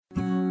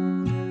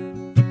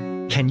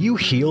Can you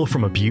heal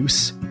from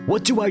abuse?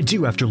 What do I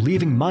do after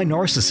leaving my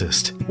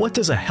narcissist? What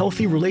does a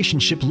healthy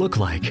relationship look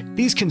like?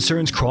 These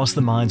concerns cross the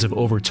minds of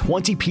over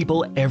 20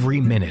 people every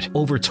minute,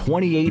 over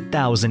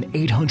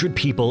 28,800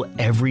 people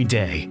every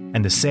day.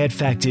 And the sad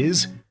fact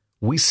is,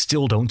 we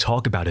still don't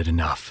talk about it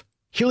enough.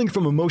 Healing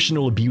from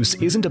emotional abuse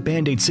isn't a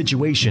band-aid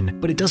situation,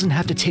 but it doesn't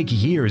have to take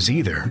years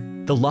either.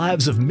 The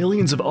lives of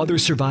millions of other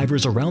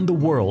survivors around the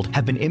world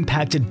have been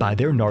impacted by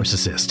their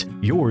narcissist.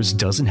 Yours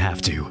doesn't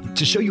have to.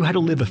 To show you how to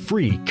live a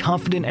free,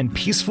 confident, and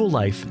peaceful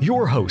life,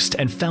 your host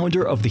and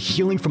founder of the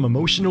Healing from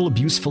Emotional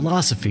Abuse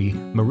philosophy,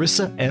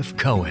 Marissa F.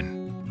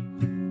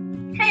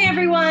 Cohen. Hey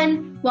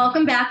everyone,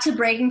 welcome back to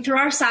Breaking Through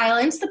Our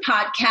Silence, the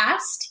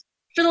podcast.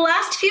 For the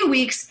last few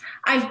weeks,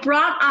 I've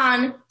brought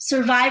on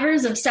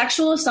survivors of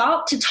sexual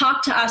assault to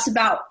talk to us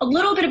about a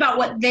little bit about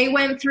what they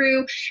went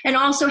through and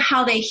also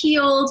how they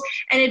healed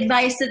and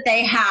advice that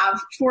they have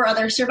for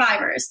other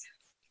survivors.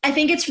 I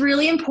think it's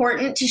really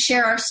important to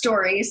share our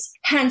stories,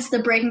 hence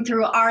the Breaking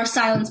Through Our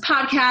Silence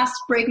podcast,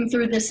 Breaking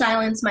Through the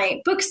Silence, my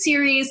book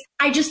series.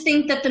 I just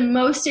think that the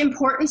most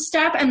important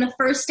step and the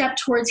first step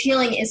towards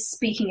healing is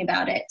speaking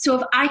about it. So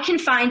if I can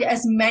find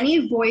as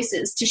many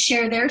voices to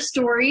share their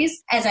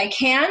stories as I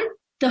can,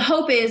 the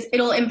hope is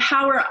it'll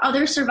empower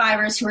other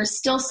survivors who are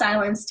still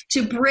silenced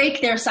to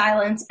break their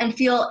silence and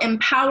feel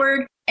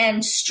empowered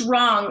and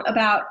strong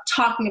about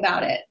talking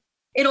about it.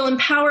 It'll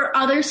empower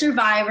other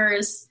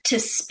survivors to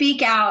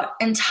speak out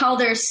and tell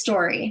their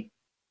story.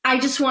 I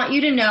just want you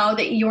to know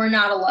that you're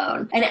not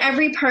alone. And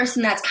every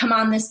person that's come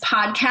on this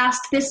podcast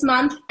this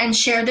month and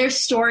shared their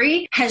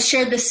story has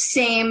shared the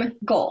same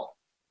goal.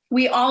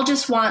 We all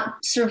just want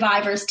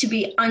survivors to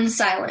be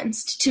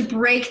unsilenced, to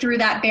break through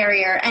that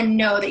barrier and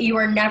know that you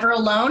are never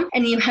alone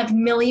and you have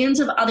millions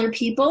of other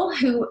people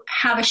who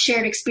have a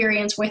shared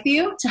experience with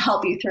you to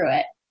help you through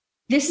it.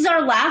 This is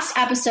our last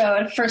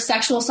episode for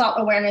Sexual Assault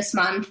Awareness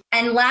Month.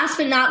 And last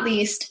but not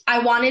least, I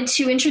wanted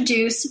to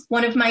introduce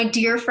one of my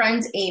dear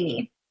friends,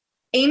 Amy.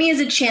 Amy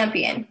is a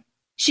champion.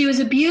 She was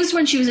abused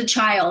when she was a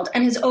child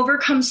and has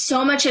overcome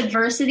so much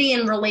adversity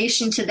in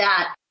relation to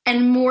that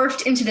and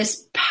morphed into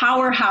this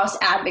powerhouse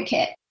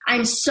advocate.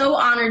 I'm so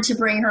honored to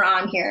bring her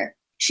on here.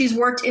 She's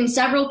worked in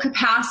several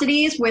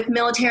capacities with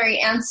military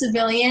and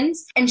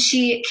civilians, and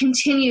she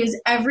continues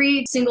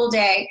every single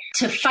day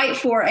to fight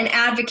for and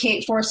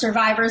advocate for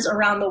survivors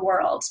around the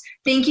world.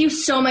 Thank you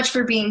so much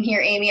for being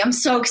here, Amy. I'm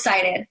so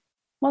excited.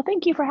 Well,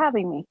 thank you for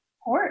having me.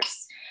 Of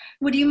course.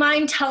 Would you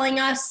mind telling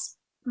us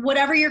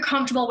whatever you're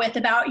comfortable with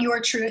about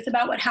your truth,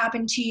 about what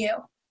happened to you?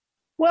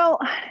 Well,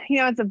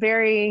 it's a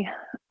very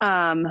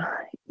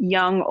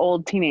young,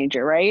 old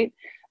teenager, right?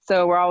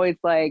 So we're always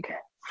like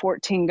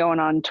 14 going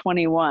on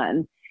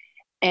 21.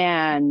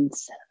 And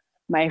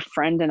my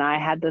friend and I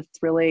had this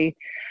really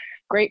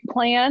great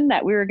plan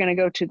that we were going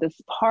to go to this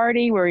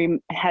party where we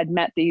had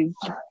met these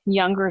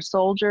younger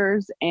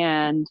soldiers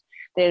and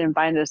they had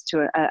invited us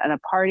to a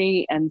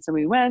party. And so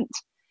we went,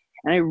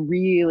 and I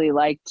really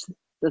liked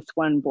this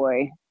one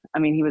boy. I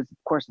mean, he was, of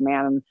course, a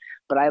man,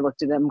 but I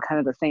looked at him kind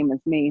of the same as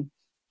me.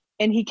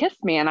 And he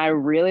kissed me and I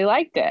really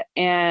liked it.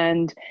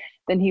 And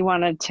then he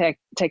wanted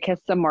to kiss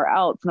somewhere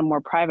else in a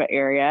more private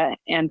area.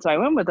 And so I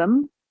went with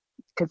him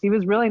because he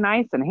was really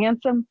nice and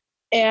handsome.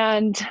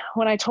 And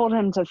when I told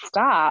him to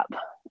stop,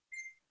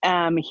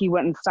 he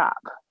wouldn't stop.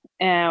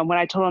 And when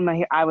I told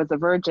him I was a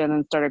virgin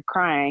and started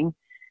crying,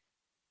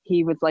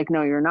 he was like,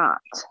 "No, you're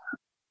not."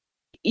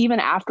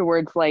 Even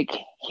afterwards, like,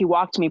 he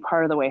walked me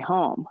part of the way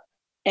home.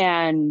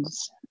 And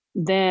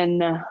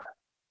then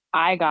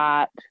I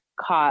got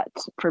caught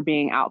for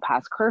being out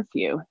past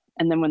curfew.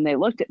 And then when they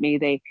looked at me,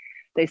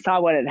 they saw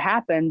what had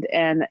happened.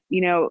 And,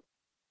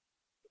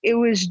 it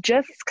was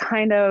just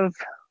kind of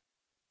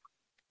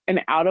an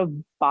out of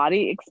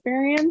body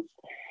experience,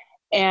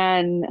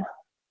 and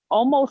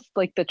almost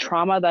like the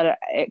trauma that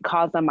it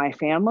caused on my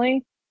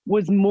family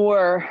was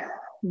more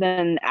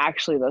than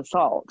actually the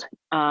assault.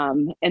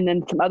 And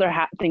then some other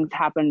things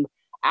happened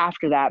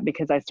after that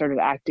because I started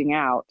acting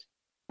out.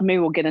 Maybe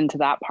we'll get into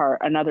that part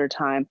another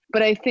time.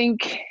 But I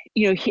think,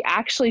 he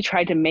actually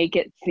tried to make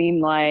it seem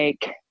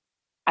like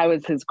I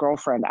was his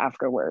girlfriend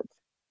afterwards.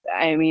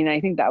 I mean, I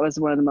think that was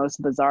one of the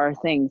most bizarre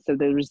things. So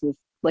there was this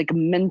like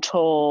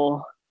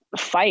mental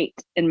fight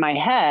in my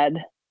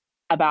head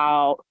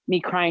about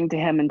me crying to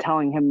him and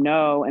telling him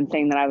no and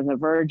saying that I was a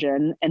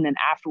virgin. And then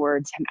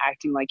afterwards, him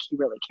acting like he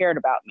really cared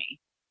about me.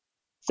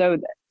 So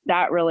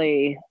that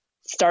really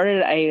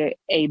started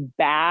a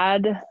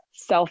bad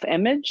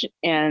self-image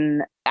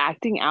and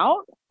acting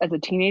out as a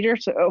teenager.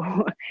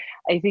 So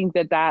I think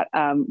that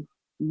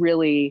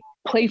really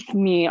placed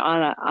me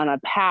on a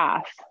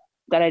path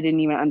that I didn't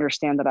even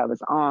understand that I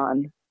was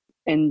on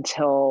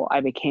until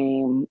I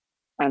became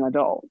an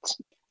adult.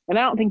 And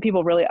I don't think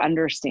people really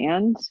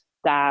understand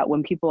that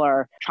when people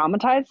are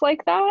traumatized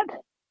like that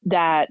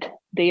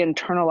they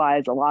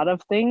internalize a lot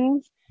of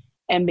things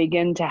and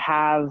begin to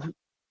have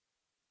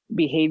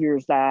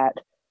behaviors that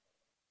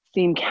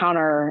seem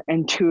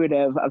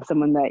counterintuitive of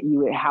someone that you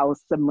would, how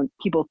someone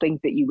people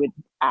think that you would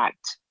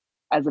act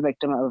as a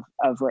victim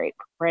of rape,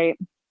 right?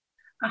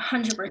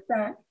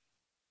 100%.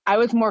 I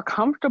was more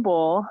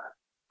comfortable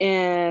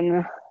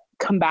in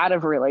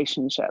combative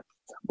relationships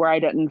where I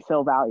didn't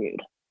feel valued,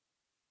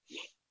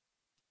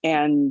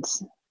 and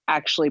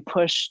actually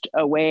pushed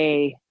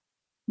away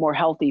more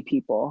healthy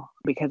people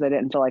because I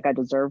didn't feel like I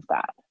deserved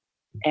that.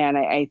 And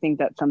I think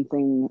that's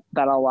something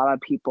that a lot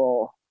of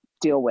people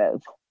deal with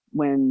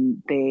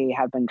when they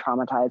have been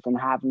traumatized and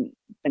haven't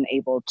been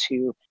able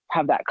to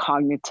have that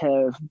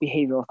cognitive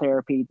behavioral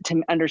therapy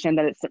to understand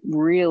that it's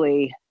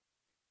really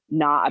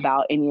not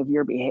about any of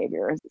your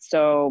behaviors.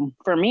 So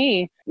for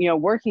me,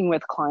 working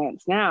with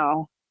clients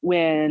now,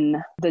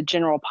 when the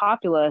general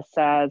populace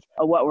says,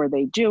 oh, what were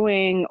they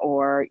doing?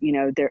 Or,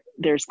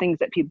 there's things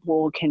that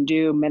people can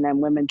do, men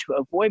and women, to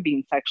avoid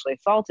being sexually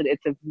assaulted.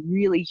 It's a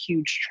really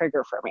huge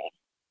trigger for me,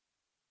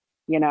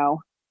 Yeah.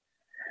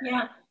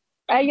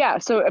 Yeah.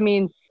 So,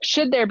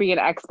 should there be an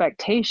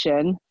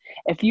expectation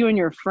if you and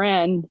your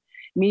friend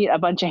meet a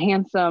bunch of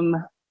handsome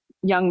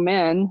young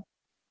men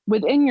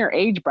within your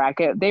age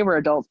bracket? They were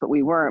adults, but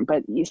we weren't.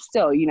 But you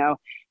still,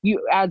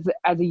 you as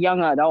a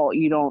young adult,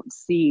 you don't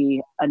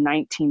see a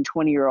 19,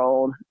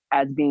 20-year-old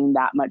as being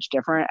that much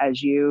different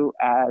as you.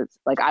 As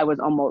like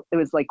it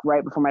was like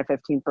right before my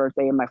 15th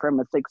birthday, and my friend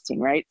was 16,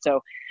 right?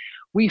 So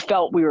we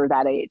felt we were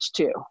that age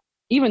too,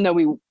 even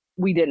though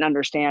we didn't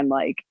understand,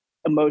 like,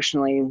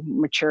 emotionally,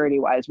 maturity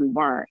wise, we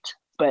weren't.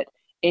 But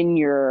in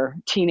your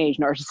teenage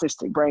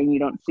narcissistic brain, you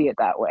don't see it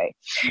that way.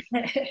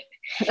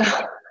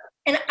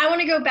 And I want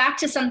to go back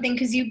to something,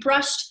 because you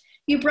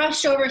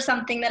brushed over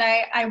something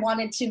that I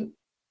wanted to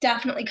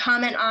definitely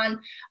comment on.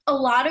 A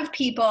lot of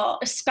people,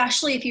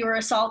 especially if you were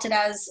assaulted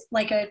as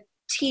like a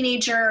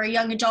teenager or a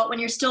young adult, when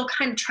you're still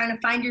kind of trying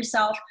to find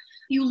yourself,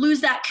 you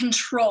lose that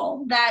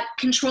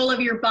control of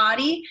your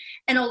body.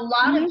 And a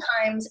lot of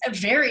times,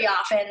 very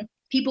often,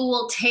 people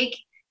will take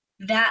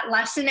that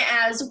lesson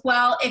as,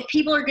 well, if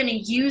people are going to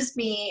use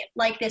me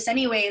like this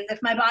anyways, if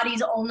my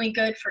body's only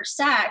good for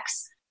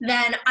sex,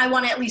 then I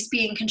want to at least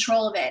be in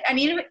control of it. And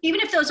even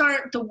if those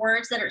aren't the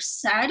words that are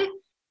said,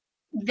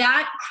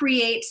 that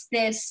creates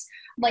this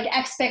like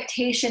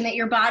expectation that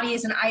your body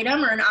is an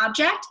item or an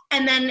object,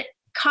 and then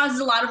causes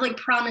a lot of like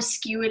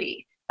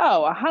promiscuity.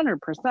 Oh,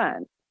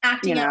 100%.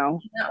 Acting out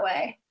that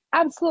way.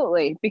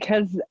 Absolutely.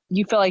 Because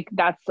you feel like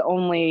that's the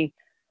only,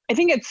 I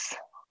think it's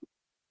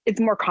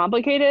more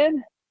complicated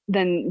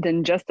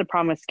than just the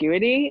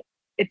promiscuity.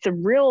 It's a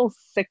real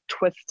sick,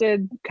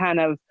 twisted kind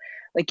of,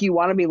 like, you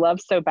want to be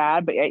loved so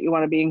bad, but yet you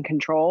want to be in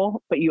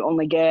control, but you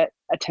only get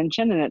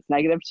attention, and it's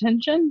negative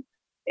attention.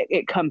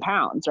 It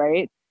compounds,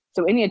 right?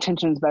 So any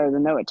attention is better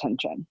than no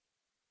attention.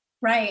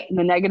 Right. And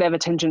the negative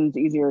attention is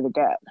easier to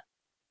get.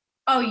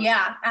 Oh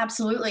yeah,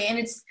 absolutely.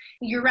 And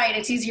you're right,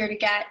 it's easier to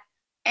get,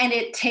 and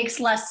it takes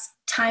less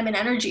time and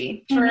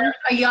energy. For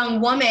a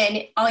young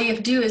woman, all you have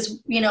to do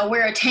is,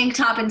 wear a tank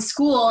top in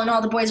school, and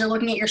all the boys are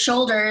looking at your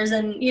shoulders,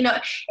 and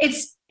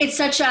it's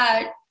such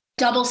a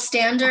double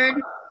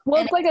standard.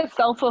 Well, it's like a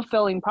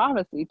self-fulfilling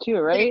prophecy too,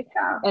 right?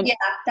 Yeah,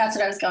 that's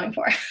what I was going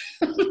for.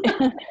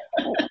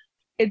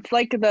 It's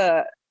like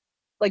the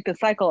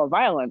cycle of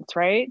violence,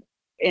 right?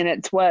 And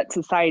it's what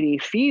society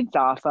feeds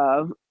off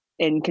of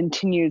and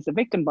continues the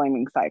victim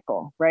blaming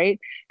cycle, right?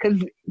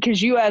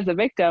 Because you as a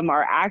victim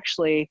are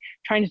actually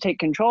trying to take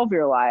control of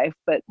your life,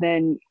 but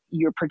then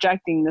you're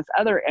projecting this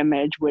other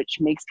image, which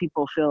makes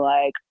people feel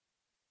like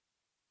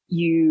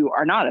you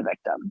are not a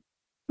victim.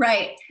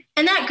 Right.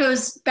 And that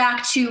goes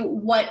back to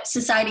what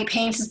society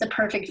paints as the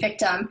perfect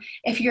victim.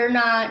 If you're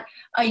not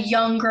a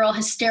young girl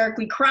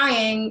hysterically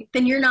crying,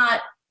 then you're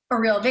not a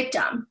real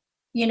victim,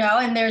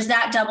 and there's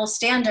that double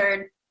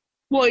standard.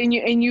 Well,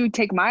 and you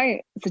take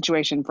my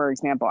situation, for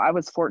example. I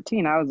was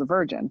 14, I was a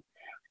virgin,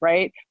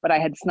 right? But I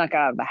had snuck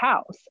out of the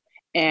house,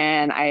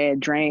 and I had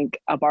drank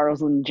a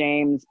Bartles and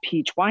James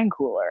peach wine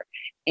cooler,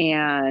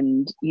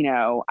 and,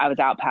 I was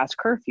out past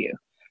curfew.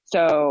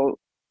 So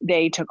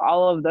they took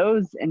all of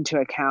those into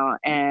account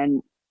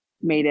and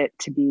made it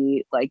to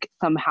be like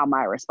somehow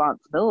my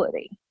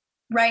responsibility.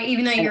 Right.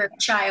 Even though you're a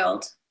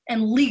child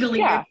and legally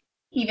you're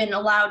even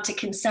allowed to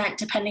consent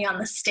depending on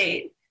the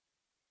state.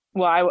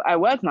 Well, I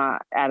was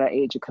not at an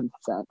age of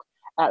consent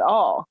at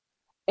all.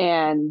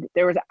 And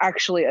there was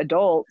actually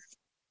adults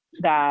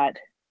that,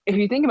 if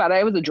you think about it,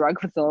 it was a drug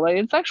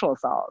facilitated sexual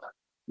assault.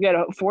 You had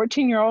a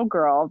 14-year-old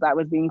girl that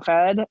was being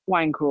fed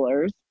wine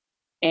coolers,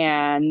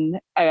 and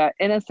an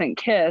innocent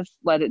kiss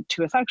led it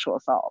to a sexual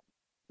assault.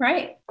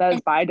 Right. That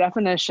is by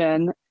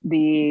definition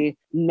the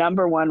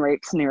number one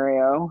rape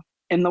scenario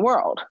in the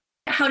world.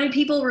 How did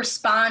people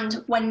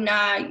respond when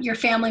your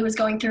family was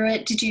going through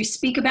it? Did you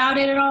speak about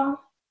it at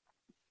all?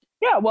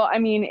 Yeah, well,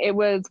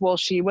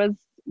 she was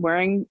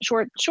wearing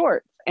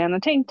shorts and a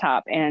tank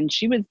top, and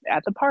she was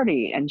at the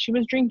party, and she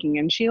was drinking,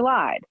 and she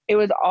lied. It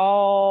was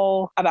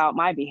all about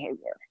my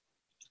behavior.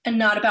 And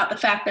not about the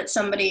fact that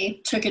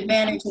somebody took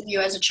advantage of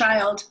you as a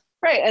child.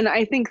 Right. And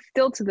I think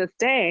still to this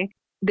day,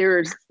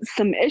 there's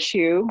some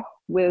issue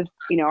with,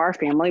 our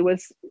family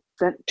was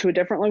sent to a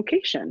different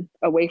location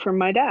away from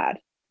my dad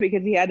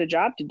because he had a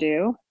job to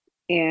do,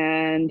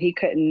 and he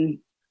couldn't,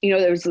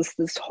 there was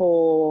this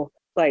whole,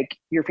 like,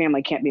 your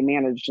family can't be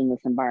managed in this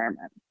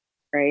environment.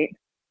 right?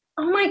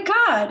 Oh my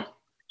God.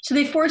 So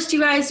they forced you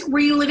guys, were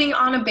you living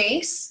on a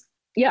base?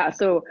 Yeah.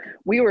 So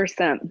we were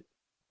sent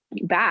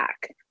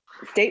back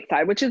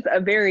stateside, which is a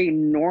very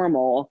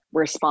normal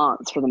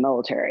response for the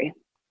military.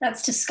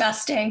 That's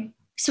disgusting.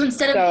 So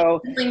instead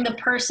of handling the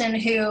person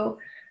who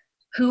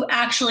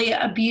actually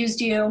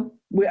abused you,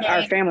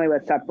 our family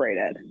was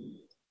separated.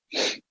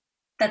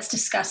 That's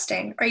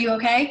disgusting. Are you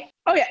okay?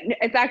 Oh yeah,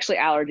 it's actually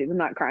allergies. I'm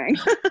not crying.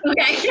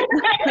 Okay.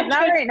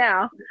 Not right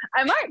now.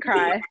 I might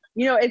cry.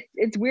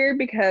 It's weird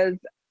because,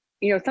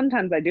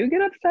 sometimes I do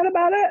get upset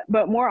about it,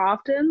 but more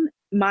often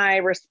my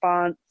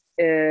response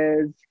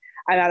is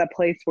I'm at a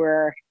place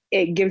where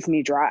it gives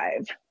me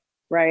drive,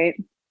 right?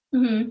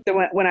 Mm-hmm.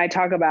 So when I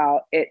talk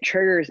about, it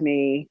triggers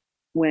me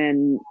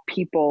when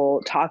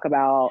people talk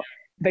about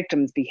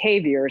victims'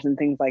 behaviors and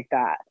things like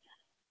that.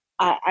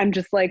 I'm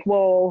just like,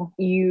 well,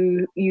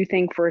 you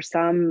think for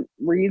some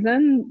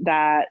reason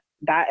that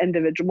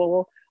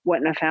individual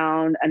wouldn't have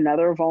found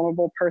another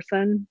vulnerable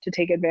person to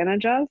take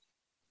advantage of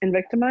and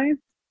victimize?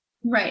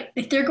 Right.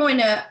 If they're going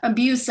to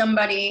abuse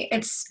somebody,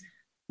 it's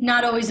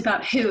not always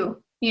about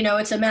who.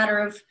 It's a matter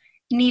of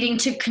needing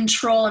to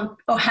control and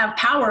have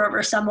power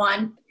over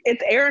someone.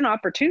 It's air and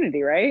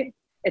opportunity, right?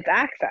 It's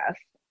access.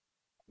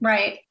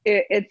 Right.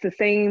 It's the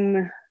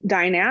same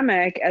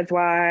dynamic as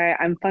why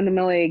I'm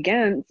fundamentally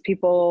against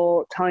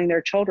people telling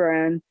their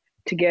children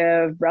to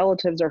give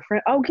relatives or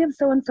friends, give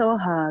so-and-so a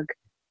hug.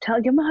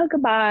 Give them a hug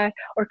goodbye,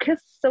 or kiss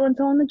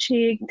so-and-so on the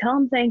cheek, tell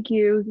them thank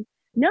you.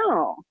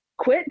 No,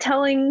 quit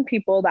telling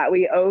people that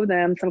we owe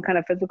them some kind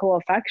of physical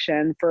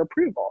affection for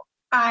approval.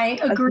 I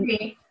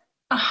agree.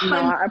 That's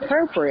not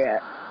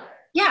appropriate.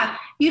 Yeah,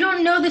 you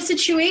don't know the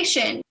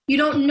situation. You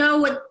don't know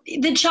what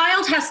the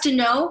child has to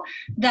know,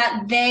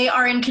 that they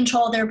are in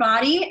control of their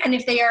body. And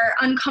if they are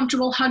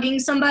uncomfortable hugging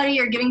somebody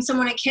or giving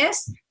someone a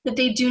kiss, that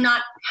they do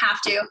not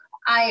have to.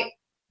 I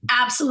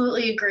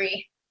absolutely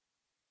agree.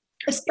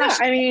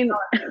 Especially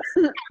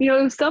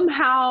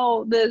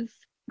somehow this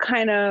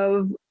kind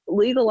of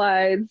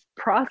legalized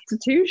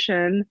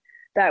prostitution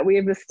that we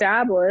have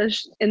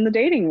established in the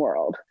dating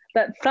world,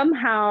 that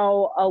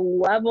somehow a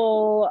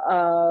level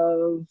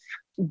of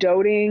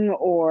doting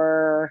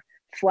or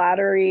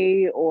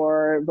flattery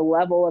or the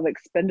level of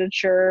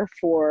expenditure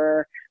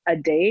for a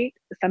date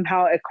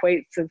somehow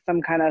equates to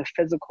some kind of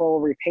physical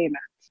repayment.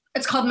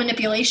 It's called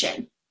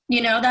manipulation.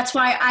 That's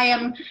why I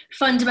am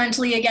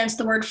fundamentally against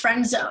the word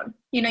friend zone.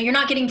 You're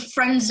not getting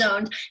friend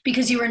zoned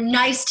because you were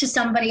nice to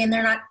somebody and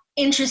they're not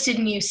interested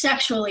in you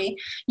sexually.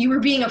 You were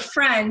being a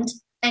friend,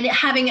 and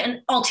having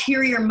an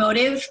ulterior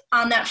motive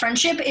on that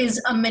friendship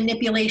is a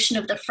manipulation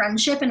of the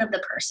friendship and of the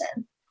person.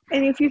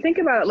 And if you think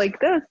about it like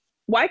this,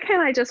 why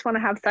can't I just want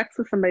to have sex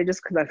with somebody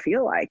just because I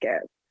feel like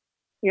it?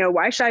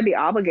 Why should I be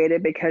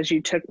obligated because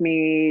you took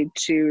me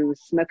to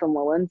Smith &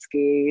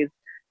 Wollensky's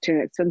to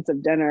an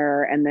expensive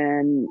dinner and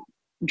then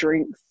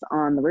drinks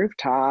on the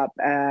rooftop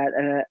at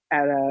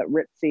a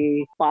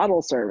ritzy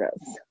bottle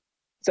service?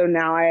 So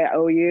now I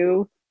owe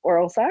you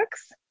oral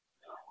sex?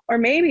 Or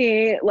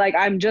maybe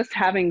I'm just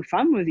having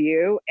fun with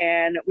you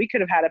and we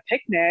could have had a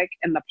picnic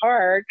in the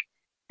park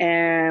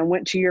and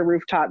went to your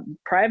rooftop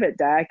private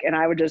deck and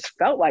I would just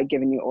felt like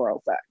giving you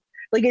oral sex.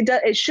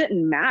 It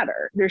shouldn't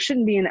matter. There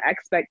shouldn't be an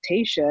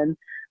expectation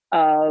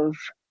of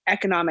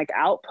economic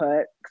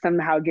output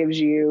somehow gives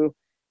you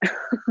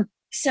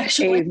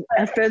sexual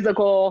a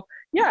physical.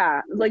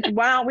 Yeah. Why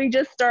don't we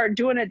just start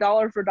doing it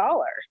dollar for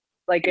dollar?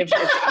 If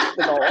that's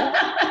the goal.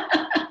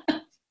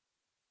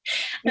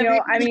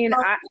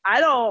 I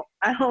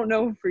don't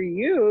know for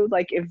you,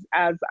 if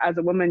as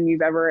a woman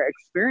you've ever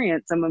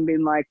experienced someone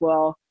being like,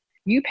 well,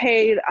 you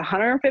paid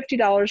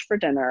 $150 for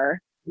dinner.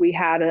 We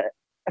had a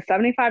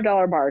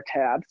 $75 bar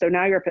tab. So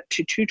now you're up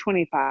to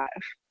 $225,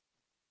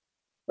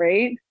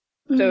 right?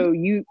 Mm-hmm. So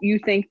you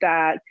think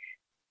that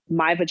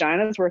my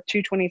vagina is worth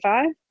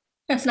 $225?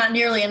 That's not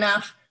nearly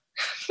enough.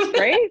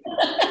 Right?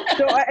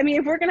 So,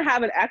 if we're going to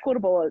have an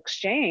equitable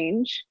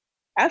exchange,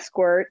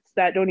 escorts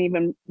that don't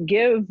even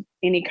give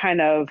any kind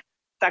of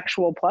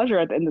sexual pleasure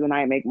at the end of the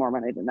night make more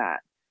money than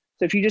that.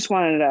 So if you just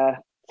wanted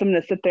someone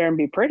to sit there and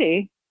be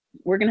pretty,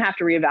 we're going to have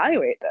to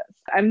reevaluate this.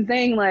 I'm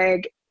saying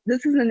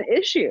this is an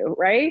issue,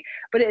 right?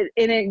 But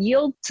it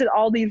yields to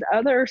all these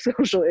other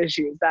social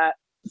issues that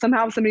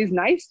somehow if somebody's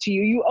nice to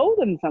you, you owe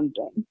them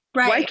something.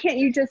 Right. Why can't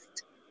you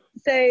just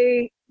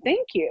say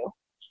thank you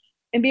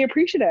and be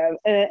appreciative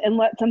and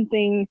let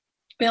something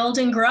build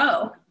and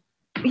grow?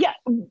 Yeah,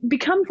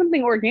 become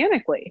something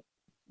organically.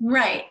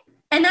 Right.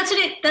 And that's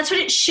what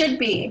it should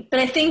be. But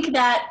I think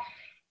that,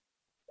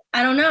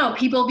 I don't know,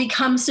 people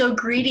become so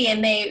greedy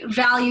and they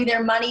value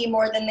their money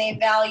more than they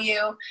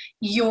value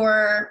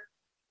your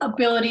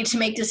ability to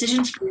make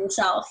decisions for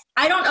yourself.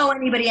 I don't owe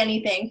anybody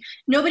anything.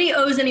 Nobody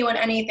owes anyone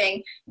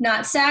anything.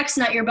 Not sex,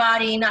 not your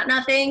body, not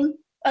nothing,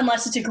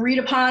 unless it's agreed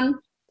upon.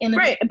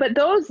 Right. But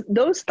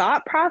those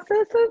thought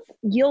processes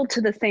yield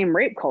to the same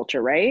rape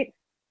culture, right?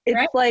 It's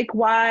right.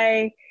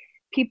 Why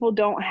people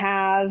don't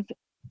have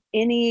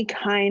any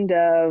kind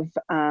of,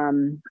 I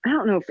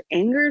don't know if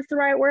anger is the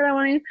right word I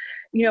want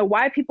to use,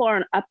 why people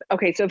aren't up.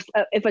 Okay. So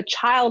if a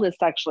child is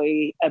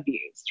sexually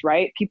abused,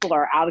 right, people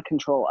are out of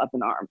control, up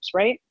in arms,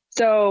 right?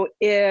 So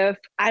if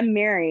I'm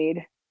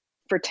married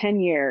for 10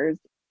 years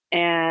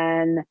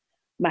and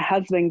my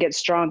husband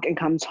gets drunk and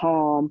comes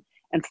home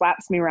and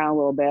slaps me around a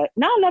little bit,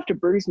 not enough to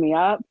bruise me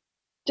up,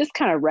 just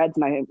kind of reds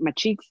my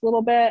cheeks a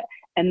little bit,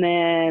 and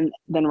then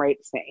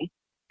rapes me.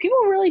 People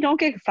really don't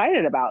get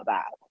excited about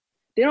that.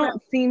 They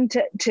don't seem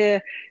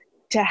to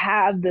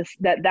have this,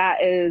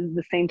 that is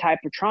the same type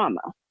of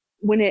trauma.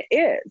 When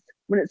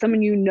it's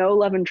someone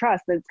love and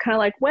trust, it's kind of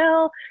like,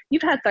 well,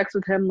 you've had sex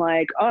with him,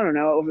 like, I don't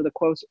know, over the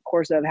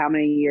course of how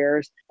many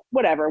years,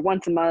 whatever,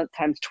 once a month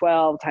times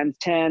 12 times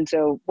 10.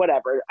 So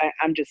whatever,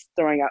 I'm just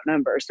throwing out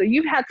numbers. So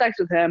you've had sex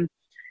with him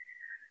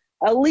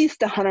at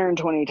least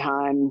 120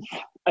 times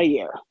a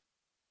year.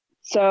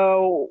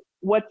 So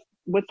what's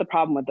the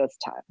problem with this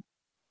time?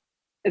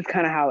 It's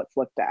kind of how it's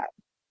looked at,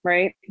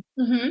 right?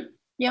 Mm-hmm.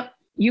 Yep.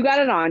 You got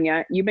it on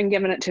you. You've been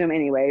giving it to him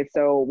anyway.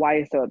 So why are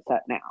you so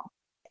upset now?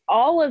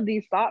 All of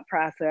these thought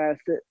process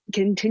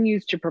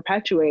continues to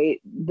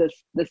perpetuate the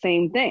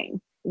same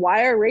thing.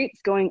 Why are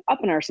rapes going up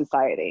in our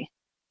society?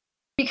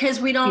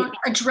 Because we don't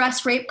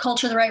address rape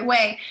culture the right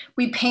way.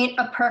 We paint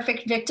a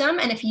perfect victim,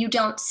 and if you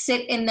don't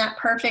sit in that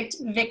perfect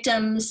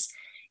victim's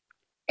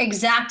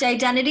exact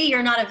identity,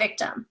 you're not a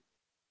victim.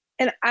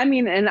 And I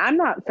mean, and I'm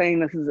not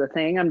saying this is a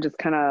thing, I'm just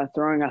kind of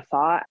throwing a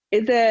thought.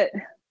 Is it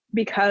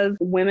because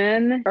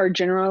women are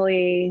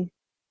generally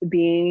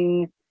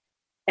being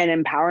and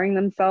empowering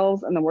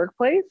themselves in the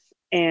workplace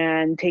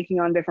and taking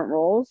on different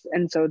roles?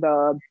 And so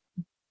the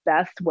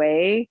best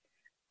way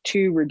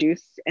to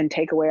reduce and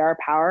take away our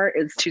power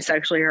is to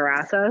sexually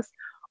harass us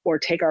or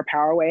take our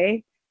power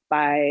away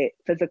by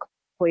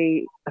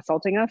physically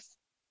assaulting us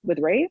with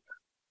rape?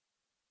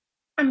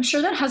 I'm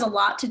sure that has a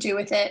lot to do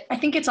with it. I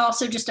think it's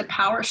also just a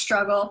power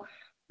struggle.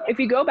 If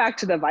you go back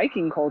to the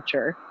Viking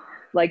culture,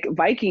 like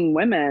Viking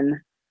women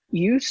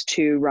used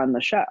to run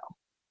the show.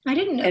 I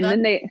didn't know and that.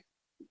 And then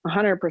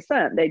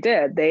 100%, they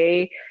did.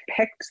 They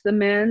picked the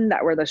men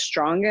that were the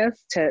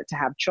strongest to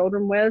have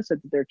children with so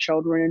that their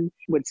children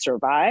would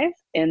survive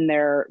in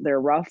their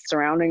rough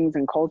surroundings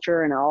and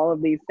culture and all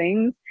of these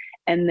things.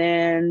 And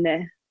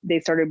then they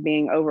started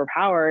being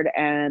overpowered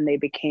and they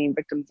became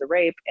victims of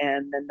rape,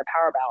 and then the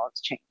power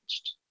balance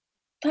changed.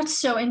 That's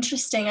so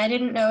interesting. I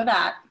didn't know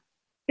that.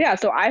 Yeah,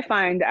 so I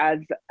find as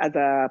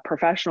a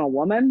professional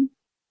woman,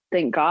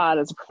 thank God,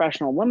 as a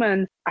professional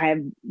woman, I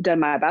have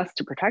done my best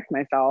to protect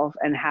myself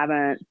and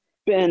haven't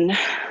been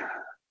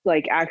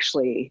like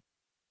actually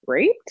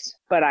raped,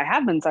 but I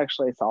have been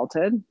sexually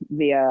assaulted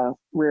via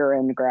rear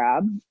end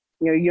grab.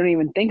 You don't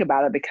even think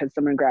about it because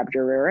someone grabbed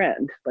your rear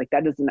end. Like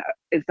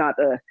it's not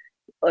the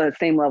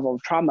same level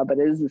of trauma, but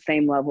it is the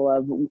same level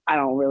of, I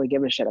don't really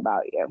give a shit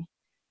about you.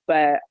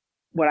 But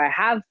what I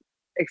have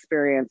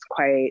experienced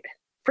quite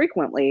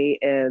frequently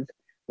is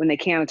when they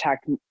can't attack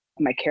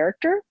my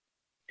character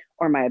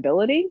or my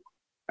ability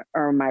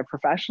or my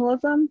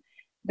professionalism,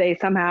 they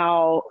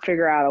somehow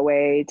figure out a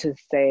way to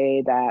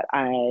say that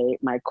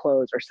my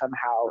clothes are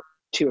somehow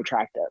too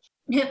attractive.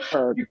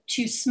 Or you're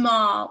too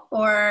small,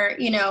 or,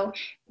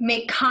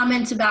 make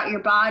comments about your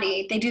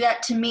body. They do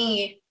that to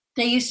me.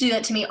 They used to do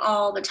that to me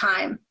all the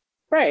time.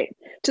 Right.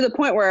 To the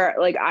point where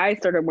like I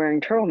started wearing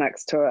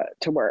turtlenecks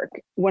to work.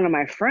 One of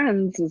my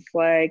friends is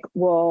like,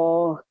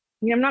 well,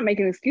 I'm not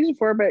making excuses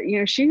for her, but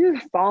she's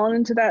fallen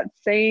into that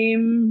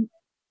same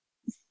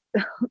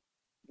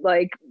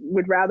like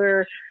would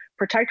rather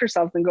protect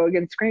herself than go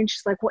against grain.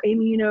 She's like, well,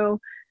 Amy,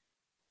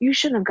 you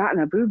shouldn't have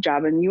gotten a boob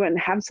job and you wouldn't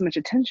have so much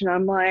attention.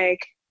 I'm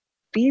like,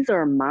 these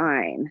are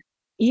mine.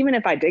 Even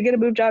if I did get a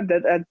boob job,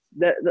 that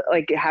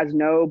like it has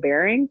no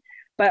bearing.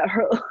 But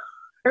her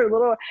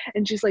little,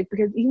 and she's like,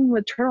 because even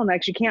with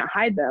turtlenecks, you can't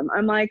hide them.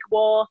 I'm like,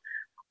 well,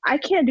 I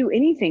can't do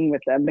anything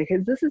with them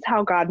because this is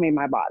how God made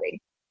my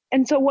body.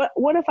 And so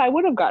what if I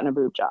would have gotten a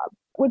boob job?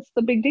 What's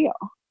the big deal?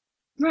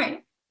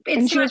 Right.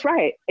 And she was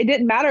right. It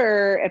didn't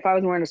matter if I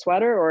was wearing a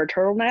sweater or a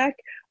turtleneck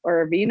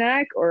or a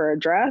V-neck or a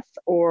dress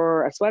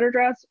or a sweater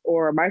dress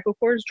or a Michael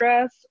Kors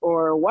dress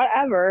or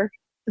whatever.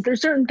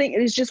 There's certain things,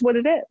 it's just what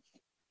it is.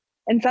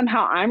 And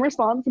somehow I'm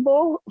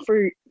responsible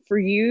for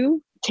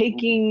you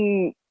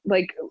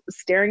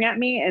staring at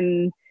me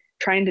and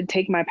trying to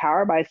take my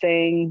power by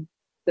saying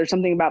there's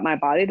something about my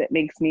body that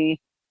makes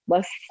me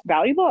less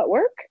valuable at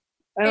work.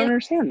 I don't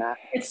understand that.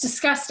 It's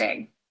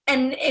disgusting.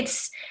 And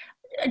it's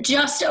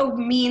just a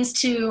means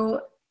to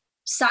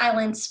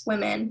silence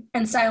women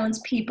and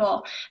silence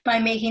people by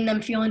making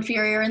them feel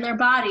inferior in their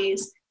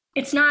bodies.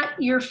 It's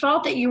not your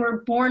fault that you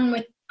were born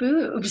with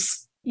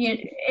boobs.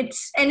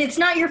 It's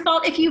not your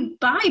fault if you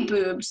buy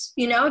boobs.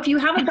 If you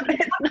have a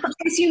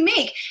choice you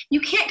make, you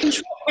can't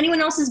control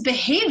anyone else's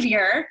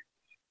behavior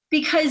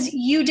because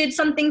you did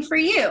something for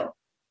you.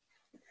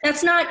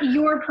 That's not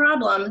your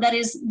problem. That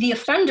is the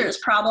offender's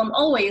problem.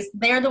 Always,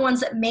 they're the ones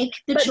that make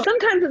the choice. But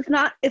sometimes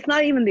it's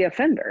not even the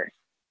offender.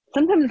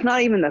 Sometimes it's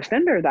not even the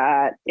offender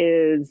that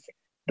is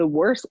the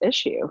worst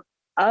issue.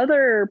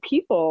 other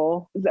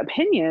people's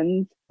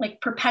opinions like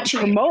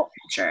perpetuate promote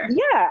culture.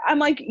 Yeah, I'm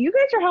like, you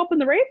guys are helping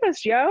the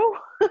rapist, yo.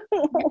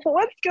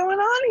 What's going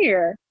on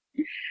here?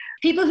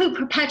 People who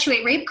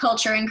perpetuate rape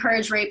culture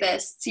encourage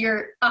rapists.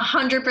 You're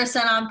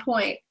 100% on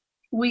point.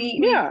 We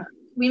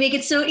make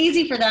it so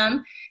easy for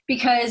them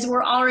because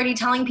we're already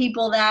telling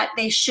people that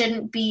they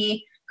shouldn't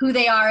be who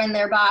they are in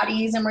their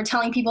bodies, and we're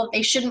telling people that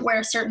they shouldn't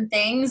wear certain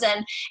things.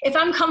 And if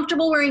I'm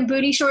comfortable wearing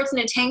booty shorts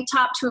and a tank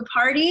top to a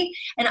party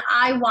and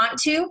I want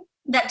to,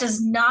 that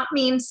does not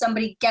mean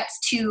somebody gets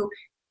to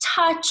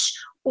touch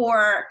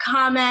or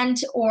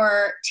comment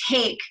or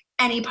take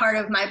any part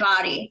of my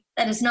body.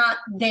 That is not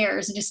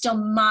theirs. It is still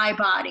my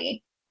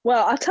body.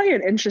 Well, I'll tell you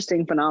an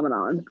interesting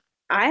phenomenon.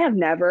 I have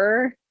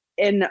never,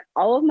 in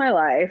all of my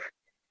life,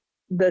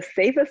 the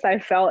safest I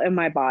felt in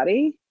my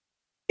body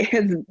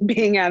is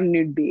being at a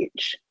nude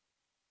beach.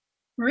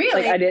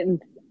 Really?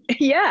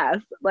 Yes.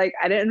 Like,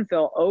 I didn't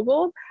feel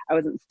ogled. I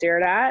wasn't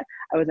stared at.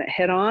 I wasn't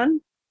hit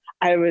on.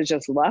 I was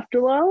just left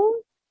alone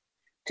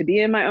to be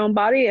in my own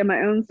body, in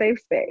my own safe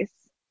space,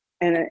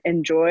 and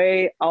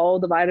enjoy all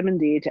the vitamin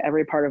D to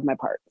every part of my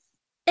parts.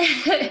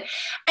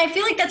 I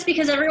feel like that's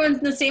because everyone's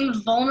in the same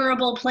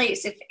vulnerable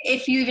place.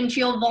 If you even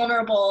feel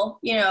vulnerable,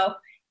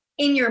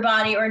 in your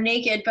body or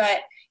naked,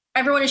 but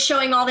everyone is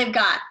showing all they've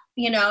got,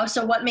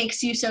 so what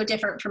makes you so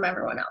different from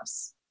everyone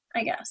else,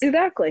 I guess.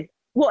 Exactly.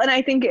 Well, and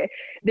I think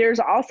there's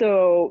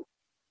also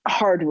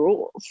hard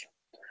rules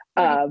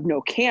of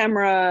no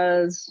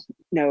cameras,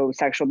 no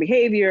sexual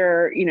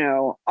behavior,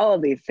 all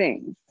of these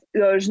things.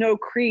 There's no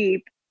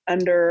creep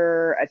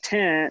under a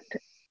tent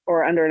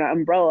or under an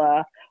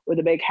umbrella with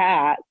a big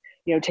hat,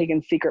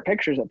 taking secret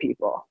pictures of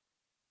people.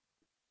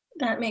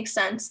 That makes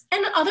sense.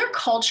 And other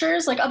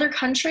cultures, like other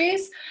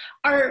countries,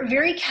 are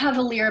very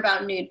cavalier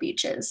about nude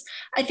beaches.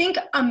 I think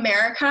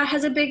America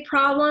has a big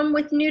problem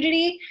with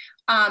nudity,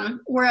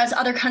 whereas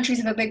other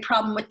countries have a big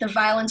problem with the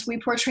violence we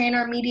portray in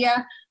our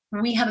media.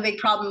 We have a big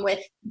problem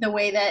with the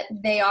way that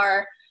they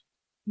are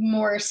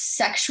more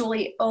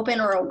sexually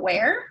open or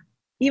aware.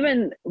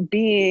 Even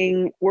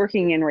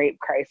working in rape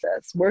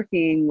crisis,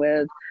 working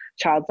with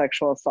child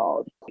sexual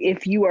assault,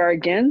 if you are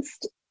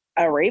against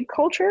a rape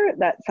culture,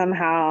 that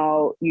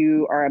somehow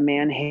you are a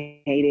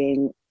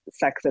man-hating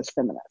sexist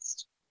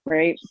feminist,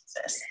 right?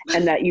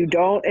 And that you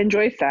don't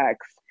enjoy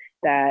sex,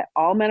 that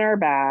all men are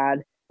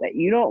bad, that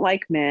you don't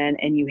like men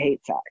and you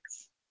hate sex.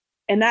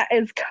 And that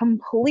is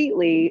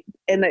completely,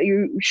 and that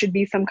you should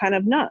be some kind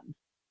of nun.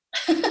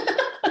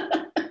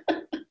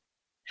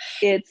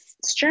 It's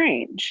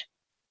strange.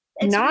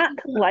 Not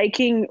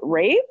liking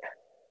rape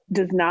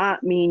does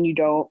not mean you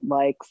don't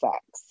like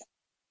sex.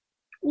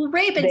 Well,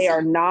 rape and they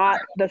are not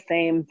the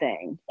same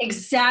thing.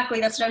 Exactly.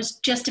 That's what I was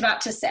just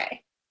about to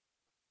say.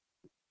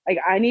 Like,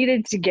 I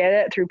needed to get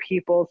it through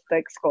people's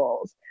thick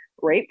skulls.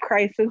 Rape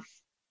crisis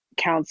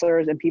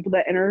counselors and people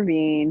that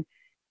intervene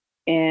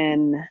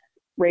in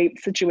rape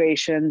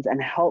situations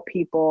and help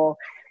people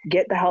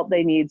get the help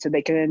they need so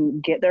they can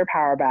get their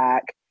power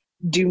back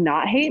do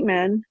not hate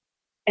men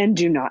and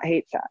do not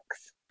hate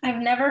sex.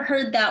 I've never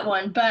heard that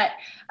one, but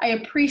I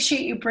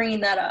appreciate you bringing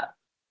that up.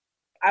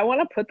 I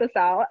want to put this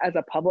out as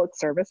a public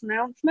service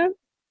announcement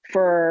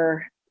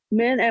for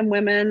men and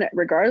women,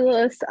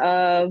 regardless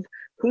of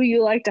who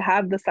you like to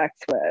have the sex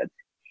with.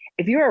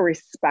 If you are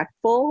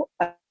respectful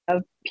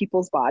of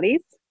people's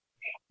bodies,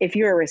 if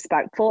you are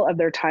respectful of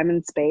their time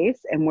and space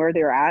and where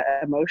they're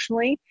at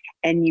emotionally,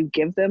 and you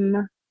give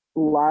them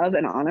love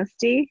and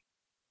honesty,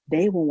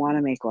 they will want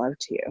to make love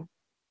to you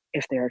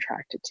if they're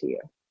attracted to you.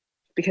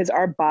 Because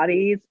our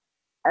bodies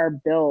are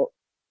built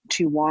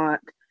to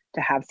want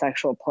to have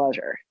sexual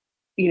pleasure.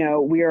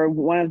 We are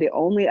one of the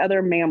only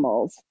other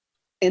mammals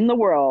in the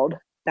world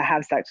that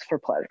have sex for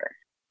pleasure.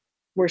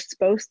 We're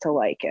supposed to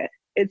like it.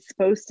 It's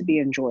supposed to be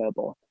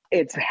enjoyable.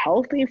 It's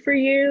healthy for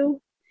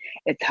you.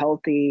 It's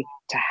healthy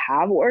to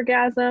have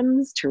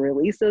orgasms, to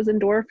release those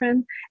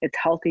endorphins. It's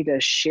healthy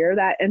to share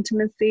that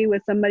intimacy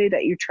with somebody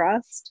that you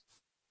trust.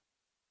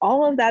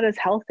 All of that is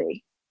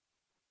healthy.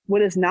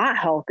 What is not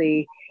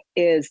healthy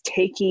is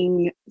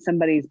taking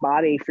somebody's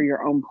body for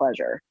your own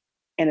pleasure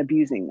and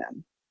abusing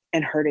them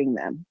and hurting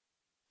them.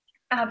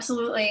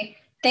 Absolutely.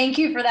 Thank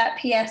you for that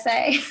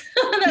PSA.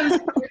 That was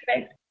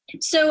perfect.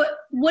 So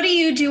what are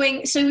you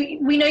doing? So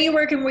we know you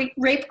work in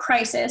rape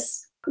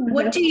crisis.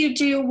 What do you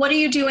do? What are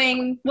you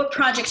doing? What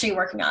projects are you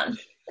working on?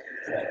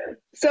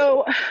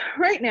 So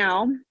right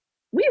now,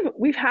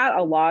 we've had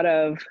a lot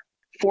of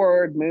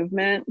forward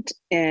movement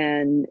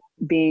and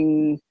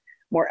being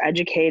more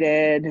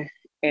educated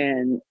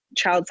in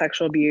child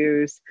sexual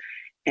abuse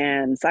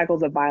and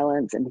cycles of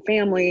violence in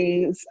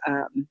families,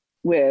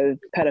 with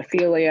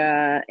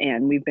pedophilia,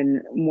 and we've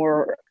been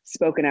more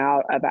spoken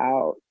out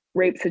about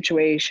rape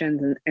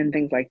situations and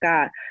things like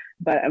that.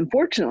 But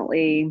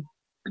unfortunately,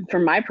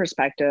 from my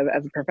perspective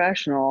as a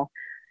professional,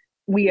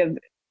 we have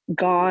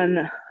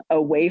gone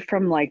away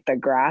from like the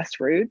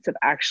grassroots of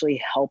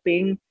actually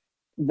helping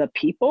the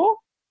people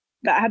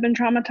that have been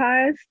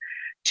traumatized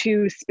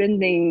to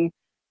spending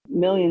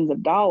millions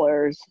of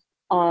dollars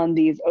on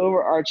these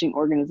overarching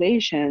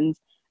organizations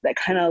that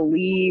kind of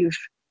leave,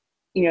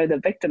 the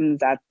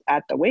victims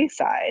at the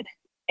wayside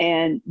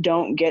and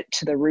don't get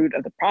to the root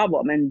of the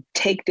problem and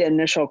take the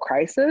initial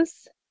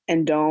crisis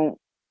and don't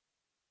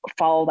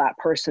follow that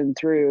person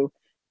through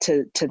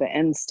to the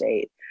end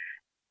state.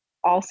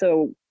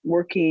 Also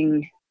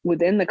working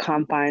within the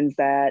confines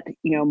that,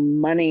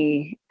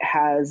 money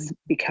has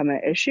become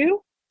an issue,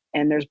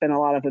 and there's been a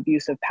lot of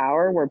abuse of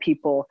power where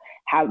people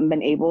haven't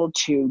been able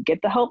to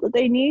get the help that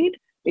they need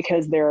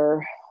because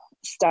they're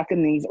stuck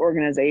in these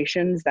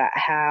organizations that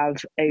have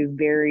a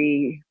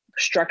very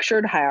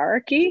structured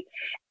hierarchy,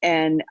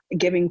 and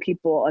giving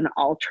people an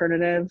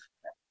alternative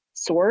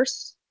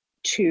source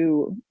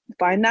to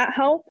find that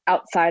help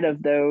outside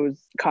of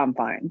those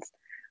confines.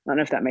 I don't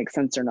know if that makes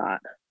sense or not.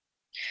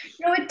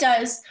 No, it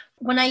does.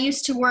 When I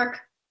used to work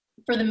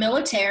for the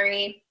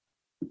military,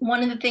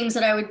 one of the things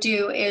that I would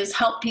do is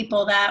help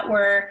people that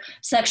were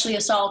sexually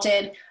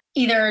assaulted,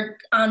 either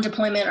on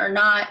deployment or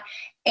not.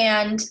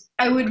 And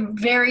I would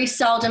very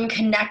seldom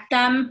connect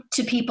them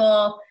to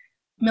people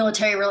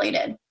military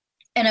related.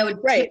 And I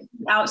would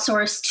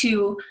outsource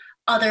to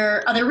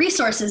other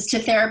resources, to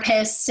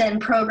therapists and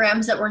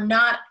programs that were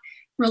not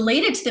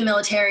related to the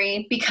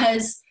military,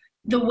 because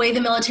the way the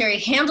military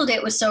handled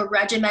it was so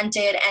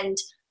regimented and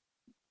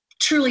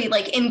truly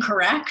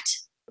incorrect.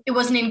 It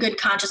wasn't in good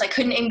conscience. I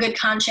couldn't in good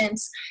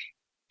conscience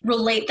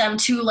relate them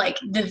to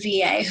the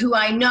VA, who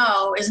I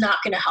know is not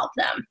going to help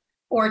them,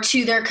 or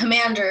to their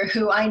commander,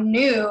 who I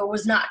knew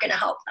was not going to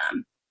help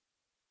them.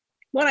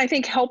 Well, I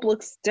think help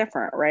looks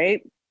different,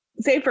 right?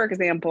 Say, for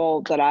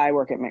example, that I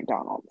work at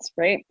McDonald's,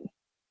 right?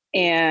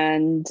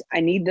 And I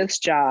need this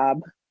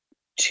job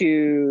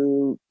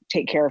to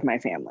take care of my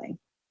family.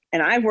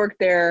 And I've worked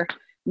there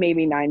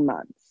maybe 9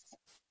 months.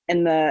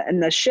 And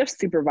the shift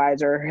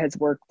supervisor has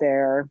worked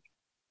there,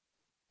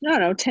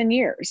 10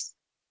 years.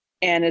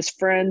 And his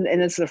friend,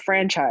 and it's a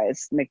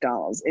franchise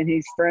McDonald's, and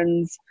he's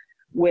friends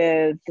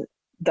with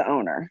the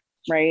owner,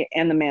 right?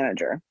 And the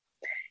manager.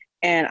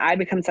 And I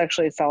become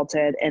sexually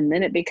assaulted, and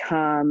then it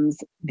becomes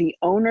the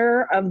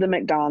owner of the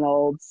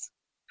McDonald's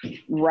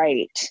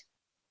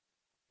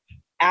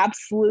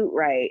absolute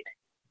right,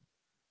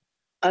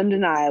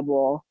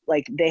 undeniable,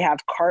 they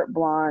have carte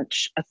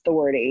blanche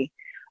authority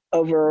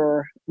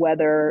over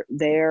whether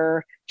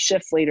their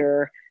shift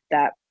leader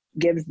that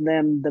gives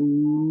them the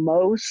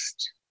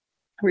most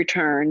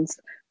returns,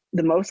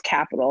 the most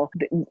capital,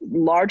 the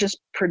largest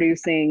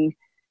producing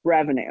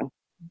revenue,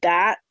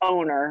 that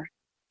owner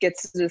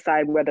gets to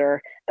decide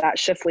whether that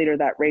shift leader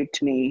that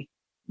raped me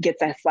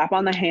gets a slap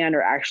on the hand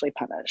or actually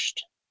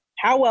punished.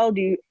 How well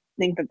do you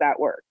think that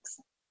works?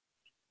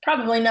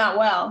 Probably not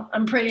well.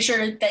 I'm pretty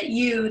sure that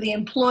you, the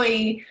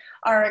employee,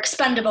 are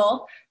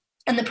expendable,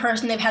 and the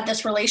person they've had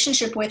this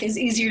relationship with is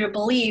easier to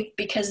believe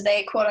because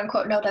they, quote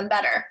unquote, know them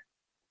better.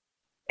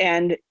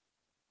 And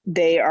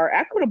they are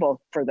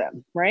equitable for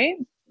them, right?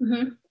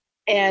 Mm-hmm.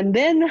 And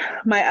then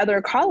my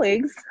other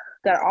colleagues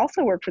that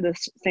also work for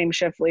this same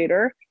shift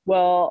leader,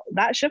 well,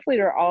 that shift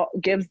leader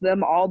gives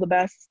them all the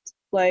best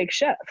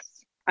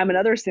shifts. I'm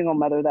another single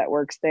mother that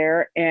works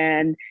there,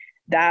 and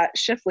that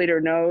shift leader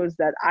knows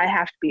that I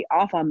have to be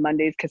off on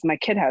Mondays because my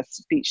kid has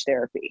speech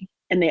therapy.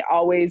 And they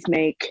always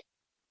make,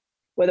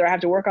 whether I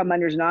have to work on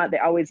Mondays or not, they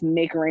always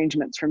make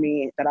arrangements for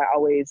me that I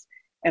always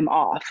am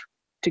off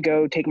to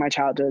go take my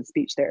child to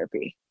speech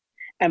therapy.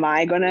 Am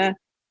I going to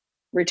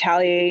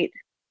retaliate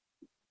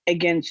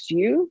against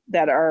you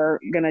that are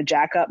going to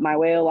jack up my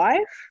way of life?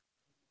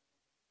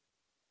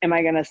 Am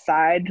I going to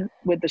side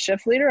with the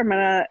shift leader? Am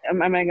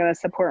I going to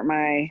support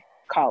my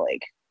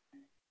colleague?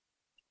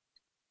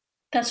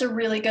 That's a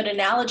really good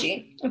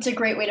analogy. It's a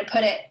great way to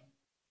put it.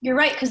 You're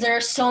right, because there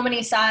are so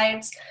many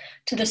sides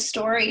to the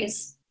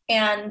stories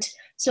and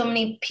so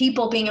many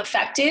people being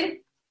affected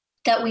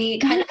that we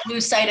kind of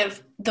lose sight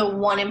of the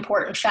one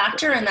important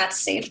factor, and that's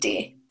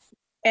safety.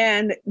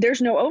 And there's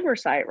no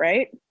oversight,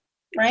 right?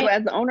 Right. So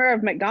as the owner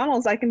of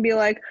McDonald's, I can be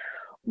like,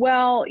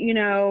 well, in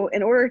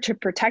order to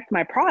protect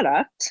my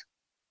product,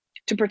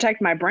 to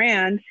protect my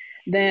brand,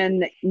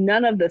 then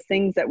none of the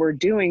things that we're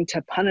doing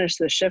to punish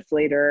the shift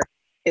leader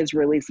is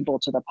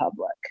releasable to the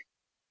public.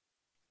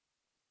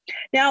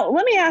 Now,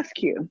 let me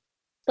ask you,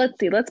 let's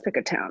pick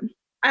a town.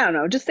 I don't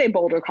know, just say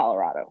Boulder,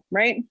 Colorado,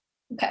 right?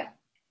 Okay.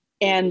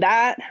 And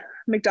that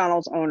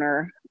McDonald's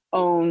owner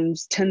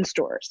owns 10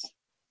 stores,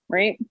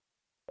 right?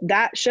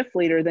 That shift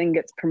leader then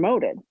gets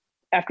promoted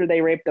after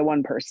they rape the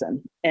one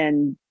person.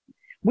 And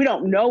we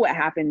don't know what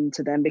happened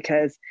to them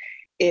because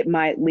it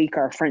might leak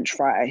our French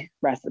fry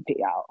recipe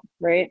out,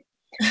 right?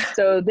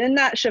 So then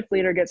that shift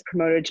leader gets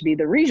promoted to be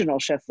the regional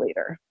shift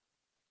leader.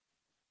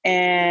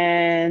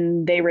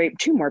 And they rape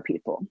 2 more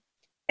people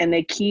and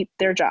they keep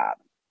their job.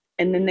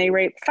 And then they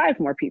rape 5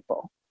 more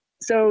people.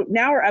 So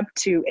now we're up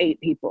to 8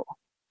 people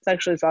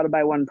sexually assaulted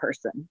by one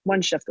person,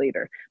 one shift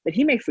leader. But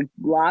he makes a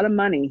lot of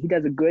money. He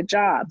does a good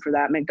job for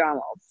that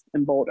McDonald's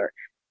in Boulder.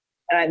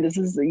 And this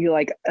is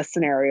a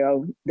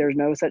scenario. There's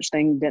no such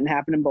thing didn't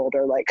happen in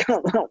Boulder.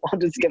 I'll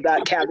just give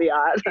that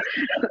caveat.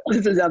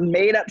 This is a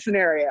made up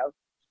scenario.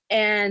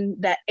 And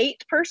that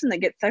 8th person that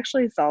gets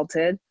sexually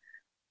assaulted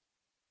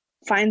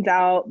finds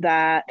out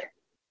that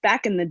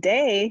back in the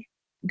day,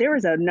 there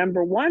was a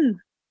number one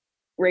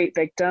rape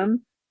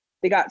victim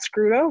that got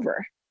screwed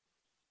over.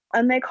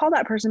 And they call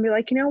that person and be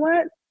like, you know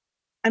what?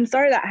 I'm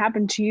sorry that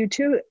happened to you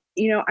too.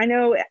 I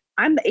know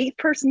I'm the 8th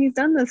person he's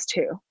done this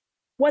to.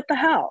 What the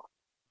hell?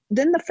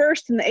 Then the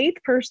 1st and the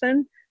 8th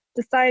person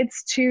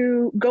decides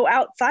to go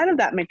outside of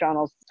that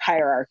McDonald's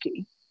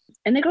hierarchy.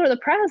 And they go to the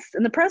press,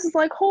 and the press is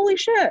like, holy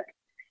shit.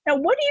 Now,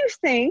 what do you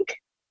think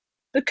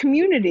the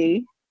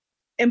community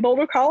in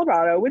Boulder,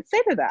 Colorado would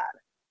say to that?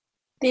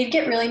 They'd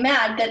get really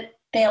mad that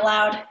they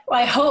allowed,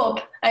 I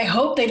hope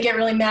they'd get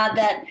really mad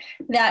that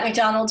that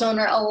McDonald's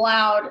owner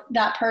allowed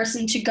that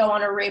person to go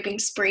on a raping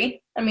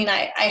spree. I mean,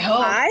 I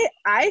hope.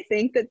 I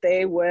think that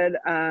they would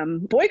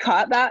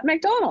boycott that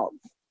McDonald's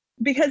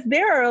because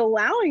they're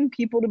allowing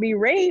people to be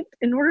raped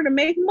in order to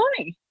make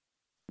money.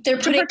 To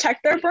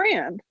protect their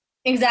brand.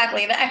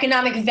 Exactly. The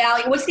economic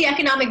value. What's the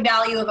economic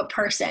value of a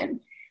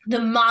person? The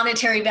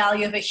monetary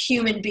value of a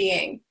human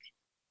being.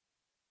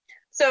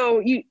 So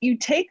you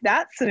take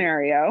that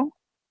scenario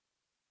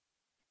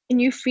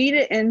and you feed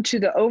it into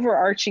the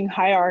overarching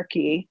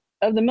hierarchy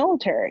of the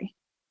military,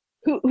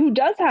 who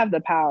does have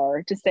the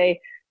power to say,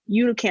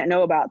 you can't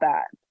know about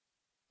that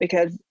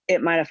because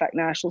it might affect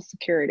national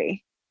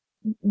security.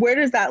 Where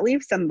does that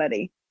leave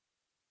somebody,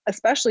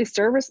 especially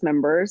service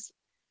members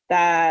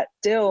that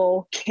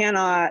still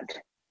cannot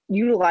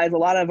utilize a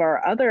lot of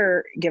our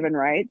other given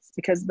rights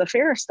because of the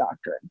Ferris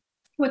Doctrine?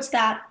 What's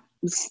that?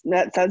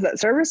 That says that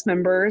service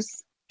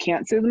members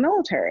can't sue the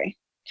military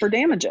for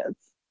damages.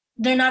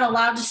 They're not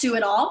allowed to sue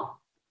at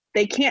all?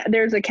 They can't.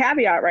 There's a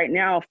caveat right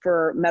now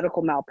for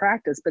medical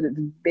malpractice, but it's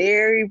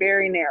very,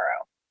 very narrow.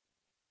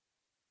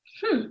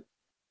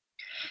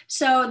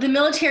 So the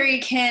military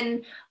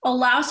can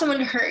allow someone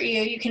to hurt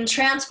you. You can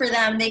transfer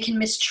them. They can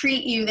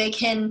mistreat you. They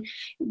can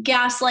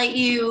gaslight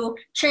you,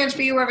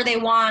 transfer you wherever they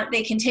want.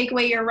 They can take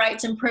away your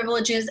rights and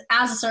privileges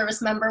as a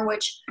service member,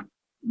 which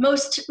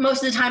most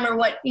of the time are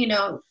what,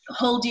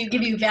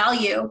 give you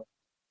value.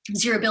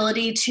 Is your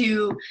ability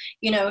to,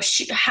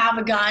 have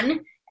a gun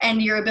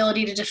and your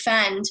ability to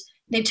defend.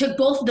 They took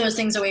both of those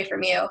things away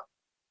from you,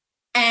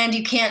 and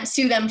you can't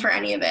sue them for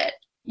any of it.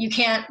 You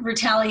can't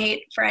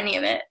retaliate for any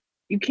of it.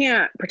 You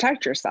can't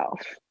protect yourself.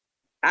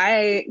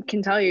 I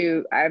can tell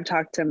you, I've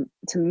talked to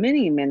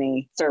many,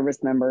 many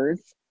service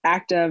members,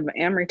 active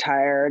and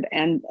retired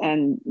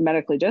and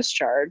medically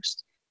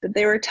discharged, that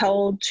they were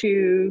told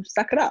to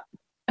suck it up.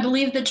 I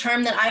believe the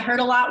term that I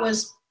heard a lot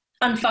was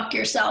unfuck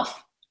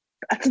yourself.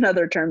 That's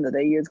another term that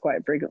they use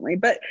quite frequently.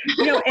 But,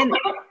 and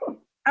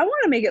I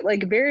want to make it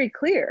very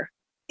clear.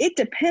 It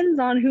depends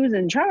on who's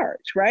in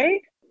charge,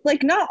 right?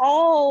 Not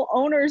all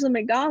owners of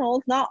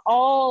McDonald's, not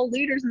all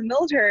leaders in the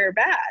military are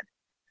bad.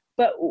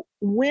 But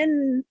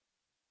when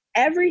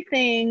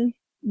everything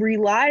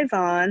relies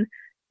on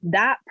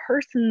that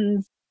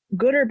person's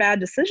good or bad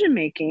decision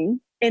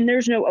making and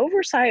there's no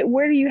oversight,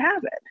 where do you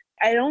have it?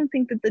 I don't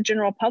think that the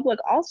general public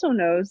also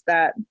knows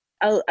that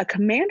a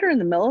commander in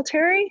the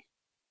military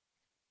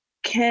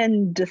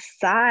can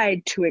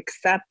decide to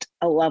accept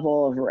a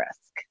level of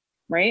risk,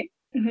 right?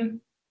 Mm-hmm.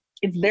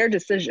 It's their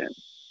decision.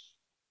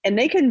 And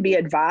they can be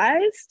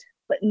advised,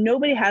 but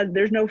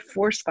there's no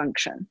force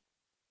function.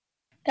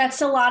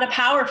 That's a lot of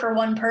power for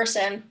one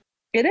person.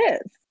 It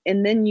is.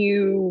 And then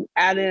you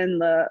add in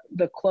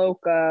the cloak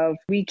of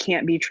we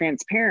can't be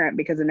transparent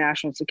because of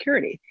national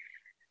security.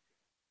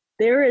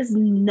 There is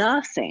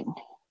nothing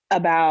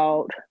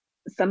about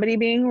somebody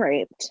being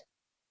raped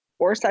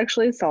or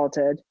sexually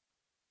assaulted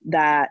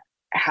that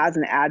has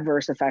an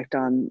adverse effect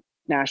on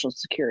national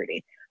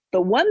security.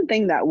 The one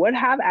thing that would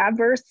have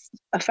adverse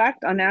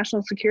effect on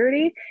national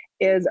security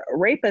is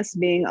rapists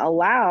being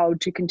allowed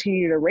to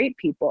continue to rape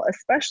people,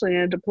 especially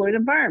in a deployed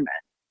environment.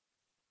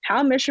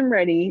 How mission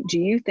ready do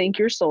you think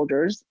your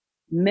soldiers,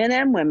 men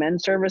and women,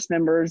 service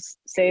members,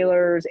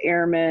 sailors,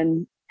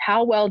 airmen,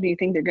 how well do you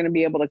think they're going to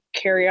be able to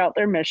carry out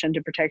their mission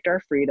to protect our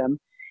freedom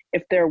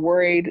if they're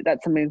worried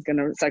that somebody's going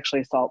to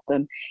sexually assault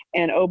them?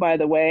 And oh, by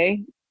the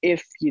way,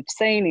 if you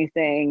say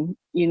anything,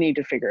 you need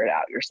to figure it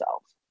out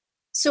yourself.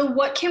 So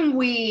what can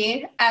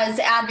we as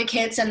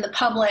advocates and the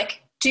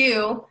public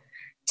do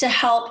to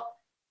help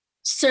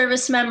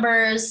service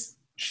members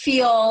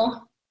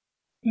feel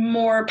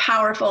more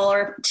powerful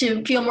or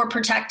to feel more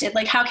protected?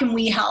 How can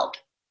we help?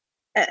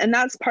 And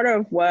that's part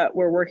of what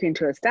we're working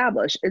to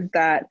establish is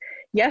that,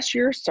 yes,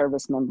 you're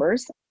service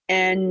members,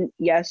 and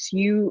yes,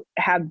 you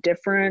have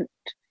different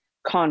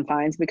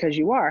confines because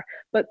you are,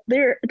 but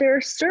there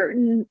are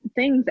certain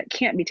things that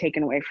can't be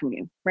taken away from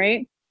you,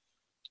 right?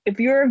 If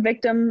you're a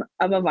victim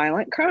of a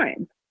violent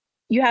crime,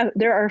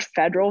 there are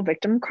federal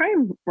victim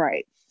crime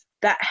rights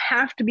that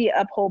have to be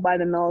upheld by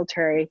the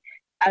military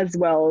as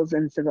well as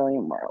in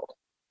civilian world.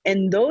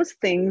 And those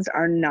things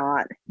are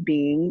not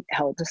being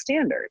held to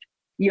standard.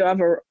 You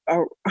have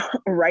a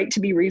right to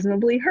be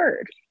reasonably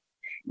heard.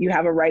 You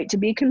have a right to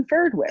be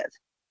conferred with.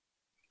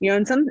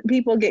 And some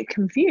people get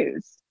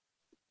confused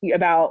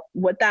about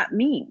what that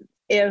means.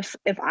 If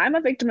I'm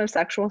a victim of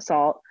sexual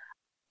assault,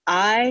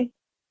 I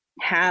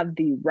have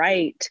the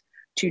right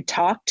to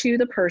talk to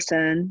the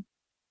person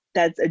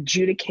that's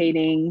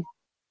adjudicating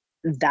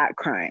that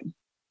crime.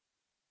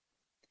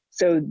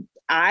 So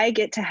I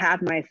get to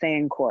have my say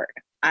in court.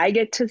 I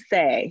get to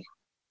say,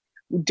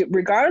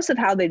 regardless of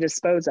how they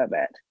dispose of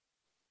it,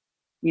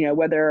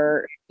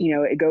 whether,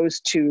 it goes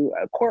to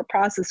a court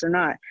process or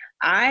not,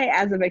 I,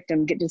 as a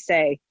victim, get to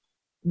say,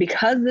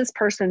 because this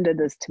person did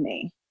this to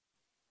me,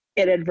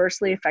 it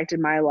adversely affected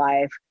my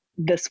life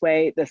this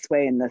way,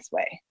 and this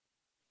way.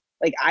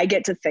 Like, I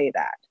get to say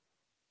that.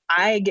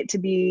 I get to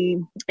be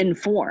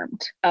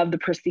informed of the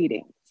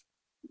proceedings.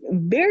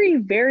 Very,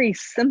 very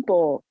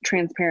simple,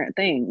 transparent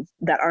things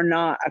that are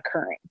not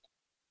occurring.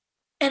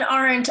 And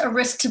aren't a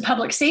risk to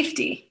public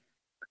safety.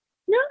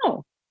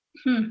 No.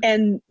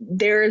 And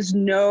there's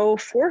no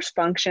force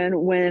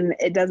function when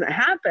it doesn't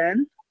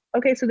happen.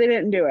 Okay, so they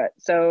didn't do it.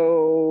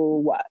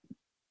 So what?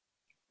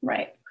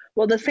 Right.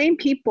 Well, the same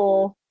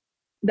people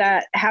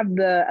that have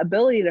the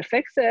ability to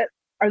fix it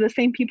are the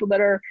same people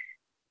that are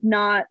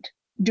not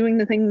doing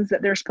the things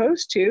that they're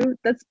supposed to.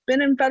 That's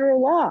been in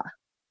federal law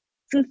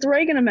since the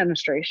Reagan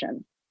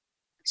administration.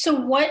 So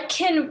what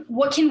can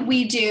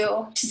we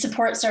do to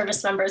support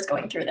service members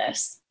going through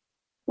this?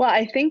 Well,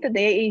 I think that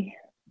they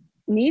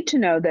need to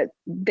know that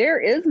there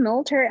is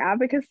military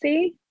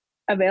advocacy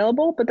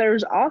available, but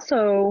there's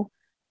also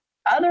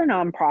other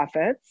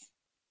nonprofits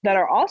that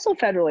are also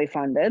federally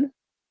funded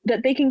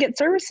that they can get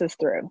services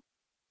through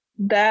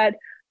that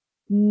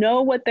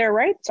know what their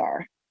rights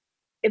are.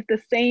 If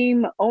the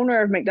same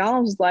owner of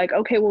McDonald's is like,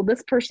 okay, well,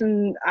 this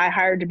person I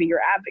hired to be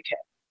your advocate.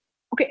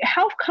 Okay,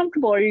 how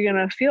comfortable are you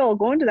going to feel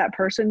going to that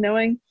person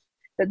knowing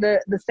that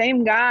the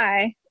same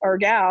guy or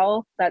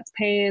gal that's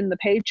paying the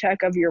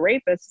paycheck of your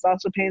rapist is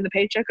also paying the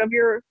paycheck of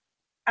your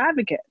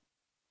advocate?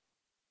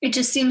 It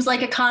just seems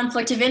like a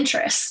conflict of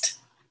interest.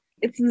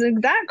 It's an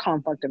exact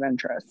conflict of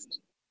interest.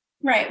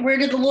 Right. Where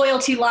did the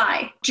loyalty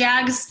lie?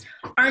 JAGs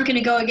aren't going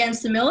to go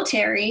against the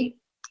military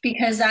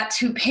because that's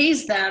who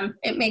pays them.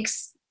 It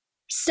makes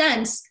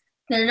sense.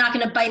 They're not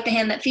going to bite the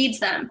hand that feeds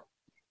them.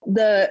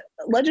 The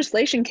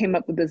legislation came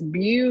up with this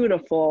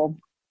beautiful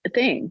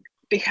thing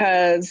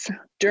because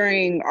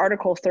during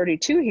Article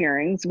 32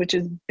 hearings, which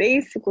is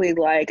basically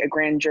like a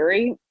grand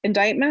jury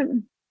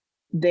indictment,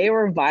 they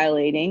were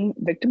violating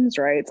victims'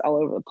 rights all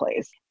over the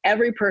place.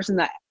 Every person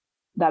that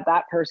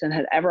person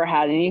had ever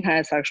had any kind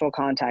of sexual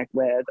contact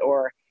with,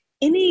 or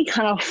any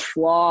kind of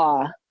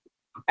flaw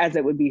as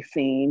it would be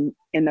seen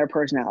in their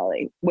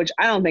personality, which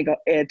I don't think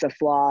it's a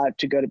flaw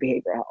to go to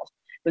behavioral health,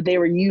 but they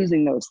were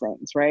using those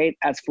things, right,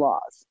 as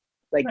flaws.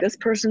 Like, this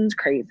person's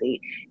crazy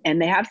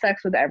and they have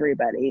sex with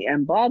everybody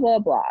and blah, blah,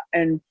 blah.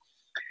 And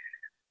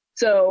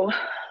so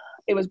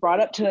it was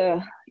brought up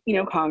to,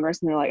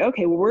 Congress, and they're like,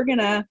 okay, well, we're going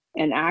to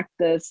enact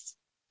this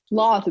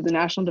law through the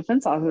National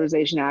Defense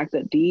Authorization Act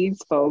that these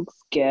folks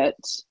get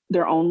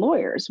their own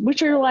lawyers,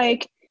 which are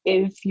like,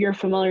 if you're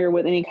familiar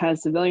with any kind of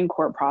civilian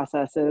court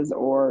processes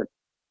or,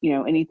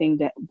 anything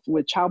that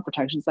with child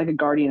protection, it's like a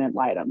guardian ad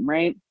litem,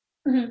 right?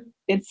 Mm-hmm.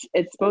 It's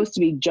supposed to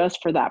be just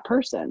for that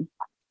person,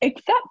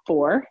 except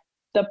for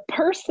the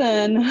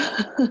person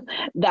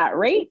that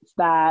rates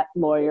that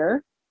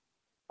lawyer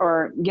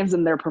or gives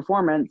them their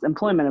performance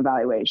employment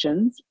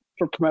evaluations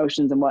for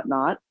promotions and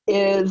whatnot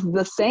is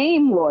the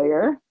same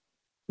lawyer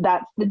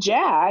that's the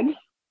JAG,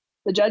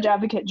 the Judge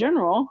Advocate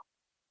General,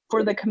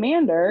 for the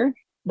commander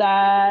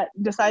that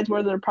decides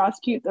whether to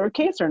prosecute their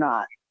case or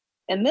not.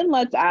 And then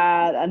let's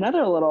add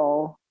another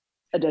little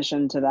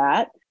addition to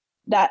that.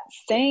 That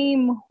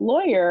same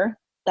lawyer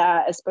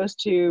that is supposed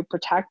to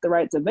protect the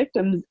rights of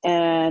victims,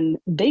 and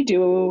they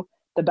do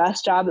the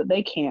best job that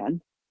they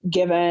can,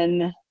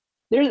 given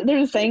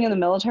there's a saying in the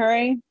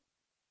military,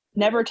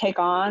 never take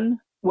on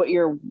what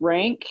your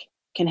rank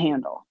can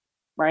handle,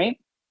 right?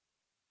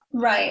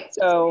 Right.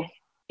 So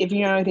if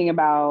you know anything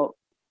about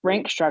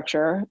rank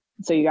structure,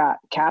 so you got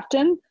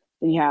captain,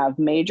 then you have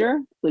major,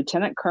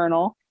 lieutenant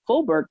colonel,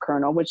 full-bird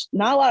colonel, which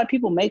not a lot of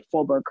people make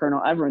full-bird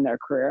colonel ever in their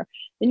career.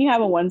 Then you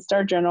have a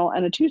 1-star general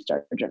and a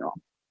 2-star general,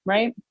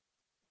 right?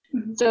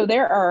 Mm-hmm. So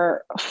there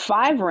are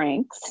 5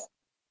 ranks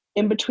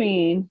in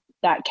between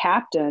that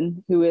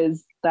captain, who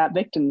is that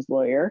victim's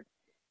lawyer,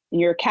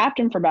 and you're a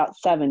captain for about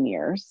 7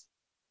 years.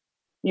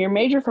 You're a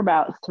major for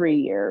about 3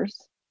 years,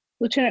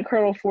 lieutenant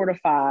colonel 4 to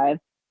 5,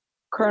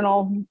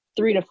 colonel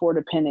 3 to 4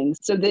 depending.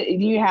 So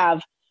you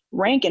have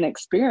rank and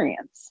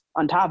experience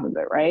on top of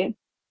it, right?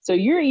 So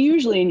you're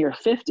usually in your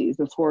 50s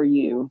before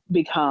you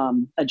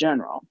become a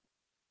general.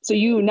 So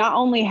you not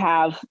only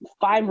have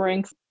 5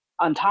 ranks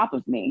on top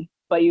of me,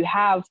 but you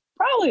have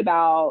probably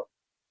about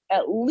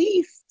at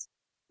least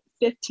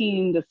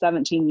 15 to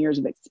 17 years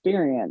of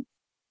experience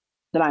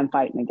that I'm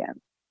fighting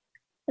against.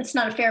 It's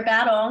not a fair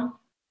battle.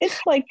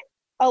 It's like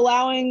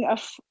allowing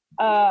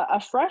a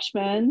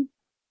freshman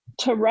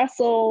to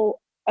wrestle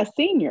a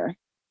senior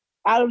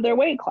out of their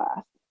weight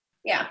class.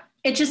 Yeah.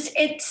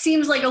 It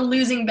seems like a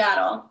losing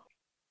battle.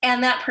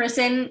 And that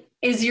person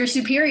is your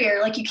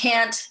superior. Like, you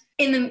can't,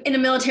 in a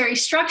military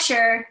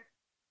structure,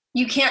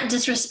 you can't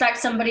disrespect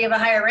somebody of a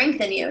higher rank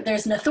than you.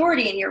 There's an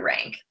authority in your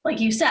rank, like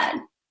you said.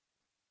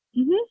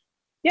 Mm-hmm.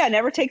 Yeah,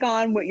 never take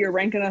on what your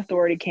rank and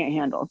authority can't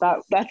handle.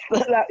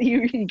 That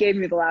you gave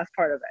me the last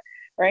part of it,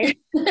 right?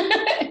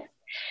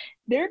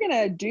 They're going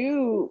to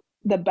do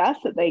the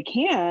best that they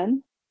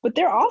can, but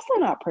they're also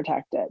not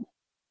protected.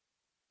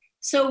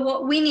 So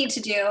what we need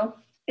to do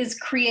is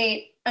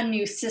create a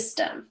new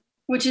system,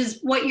 which is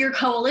what your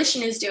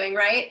coalition is doing,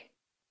 right?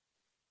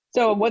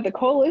 So what the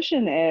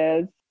coalition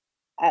is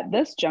at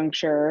this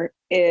juncture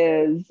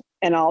is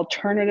an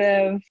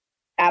alternative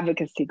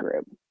advocacy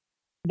group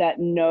that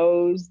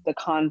knows the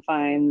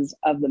confines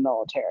of the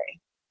military.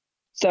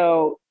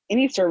 So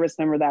any service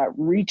member that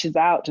reaches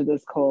out to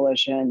this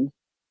coalition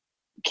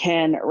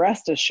can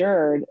rest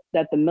assured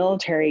that the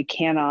military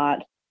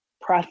cannot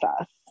press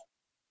us.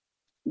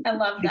 I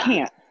love that. You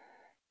can't.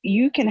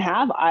 You can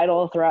have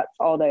idle threats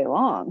all day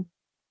long.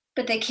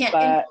 But they can't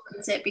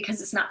influence it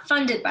because it's not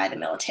funded by the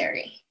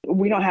military.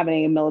 We don't have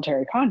any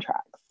military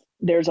contracts.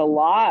 There's a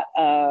lot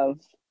of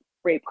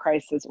rape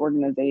crisis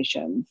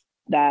organizations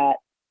that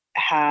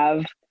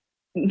have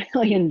 $1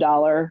 million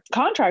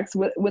contracts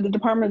with the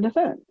Department of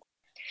Defense.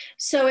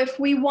 So if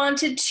we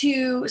wanted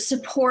to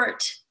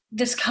support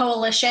this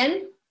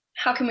coalition,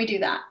 how can we do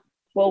that?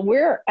 Well,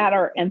 we're at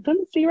our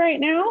infancy right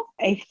now.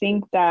 I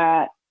think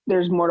that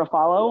there's more to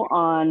follow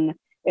on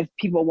if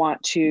people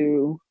want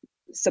to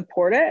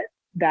support it,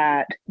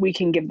 that we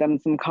can give them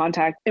some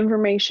contact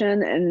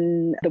information,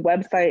 and the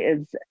website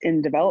is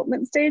in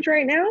development stage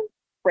right now.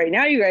 Right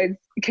now, you guys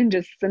can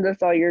just send us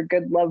all your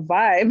good love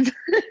vibes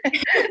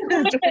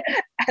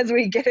as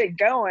we get it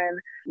going.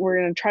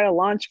 We're going to try to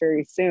launch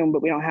very soon,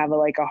 but we don't have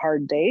a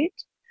hard date.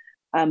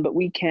 But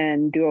we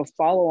can do a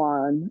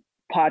follow-on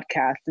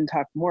podcast and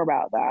talk more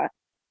about that.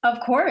 Of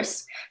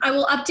course. I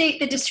will update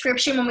the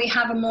description when we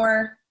have a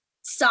more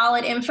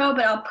solid info,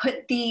 but I'll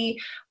put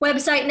the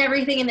website and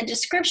everything in the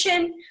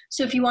description.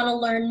 So if you want to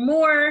learn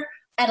more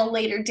at a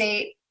later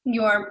date,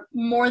 you're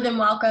more than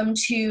welcome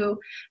to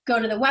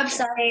go to the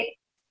website,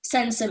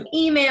 send some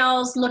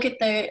emails, look at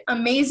the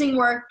amazing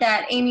work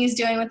that Amy's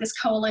doing with this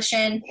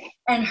coalition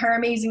and her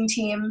amazing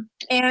team.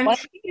 And well, I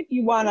think if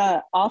you want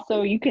to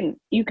also, you can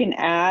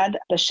add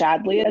the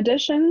Shadley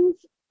editions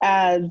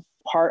as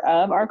part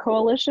of our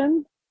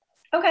coalition.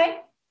 Okay.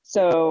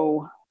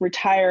 So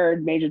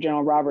retired Major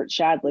General Robert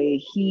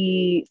Shadley,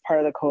 he's part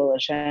of the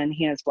coalition,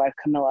 he and his wife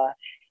Camilla,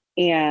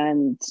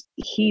 and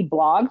he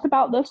blogs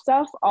about this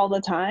stuff all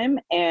the time.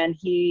 And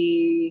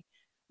he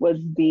was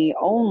the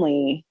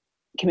only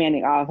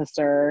commanding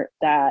officer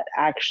that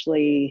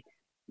actually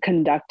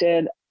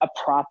conducted a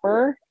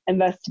proper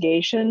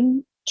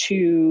investigation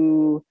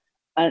to,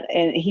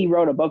 and he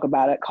wrote a book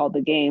about it called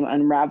The Game,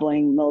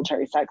 Unraveling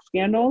Military Sex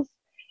Scandals.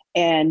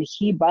 And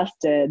he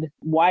busted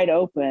wide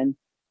open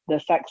the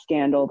sex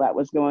scandal that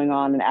was going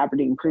on in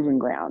Aberdeen Proving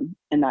Ground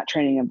in that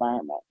training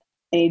environment.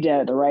 And he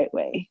did it the right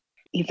way.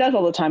 He says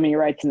all the time, and he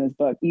writes in his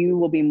book, you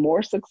will be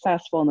more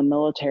successful in the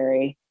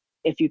military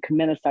if you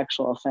commit a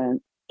sexual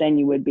offense than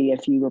you would be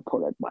if you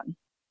reported one.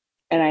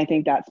 And I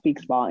think that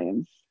speaks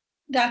volumes.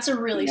 That's a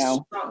really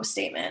strong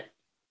statement.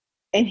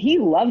 And he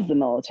loves the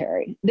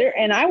military.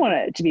 And I want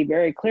it to be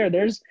very clear,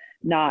 there's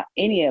not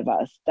any of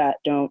us that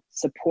don't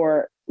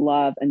support,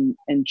 love, and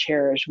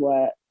cherish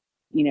what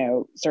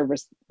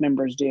service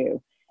members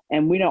do.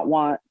 And we don't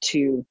want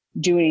to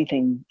do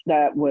anything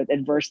that would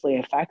adversely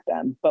affect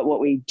them. But what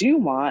we do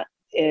want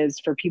is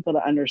for people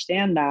to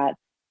understand that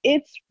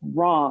it's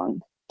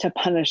wrong to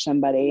punish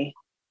somebody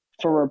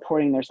for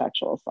reporting their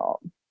sexual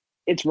assault.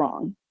 It's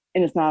wrong,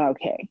 and it's not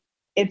okay.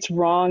 It's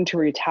wrong to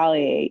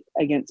retaliate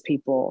against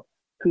people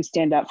who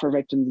stand up for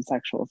victims of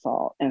sexual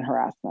assault and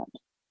harassment.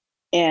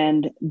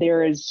 And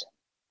there is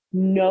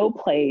no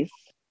place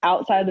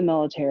outside the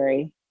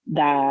military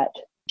that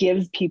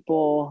gives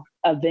people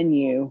a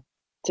venue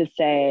to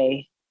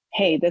say,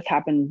 hey, this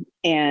happened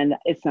and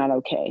it's not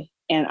okay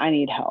and I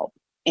need help.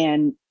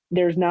 And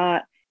there's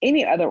not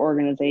any other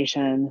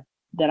organization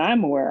that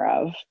I'm aware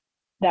of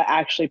that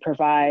actually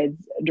provides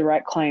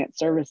direct client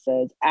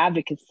services,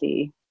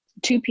 advocacy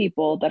to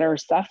people that are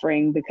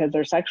suffering because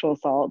their sexual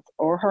assaults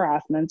or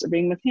harassments are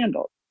being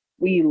mishandled.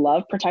 We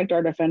love Protect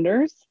Our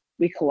Defenders.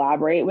 We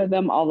collaborate with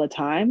them all the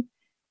time.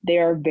 They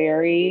are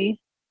very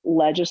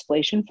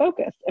legislation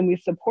focused, and we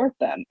support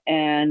them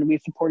and we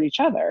support each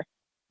other.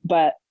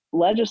 But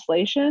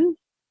legislation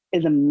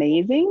is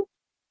amazing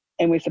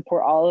and we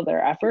support all of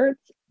their efforts,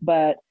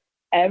 but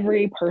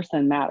every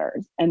person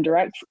matters, and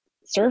direct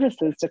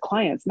services to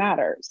clients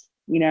matters.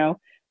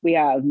 We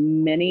have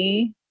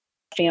many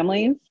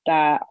families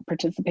that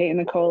participate in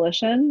the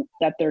coalition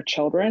that their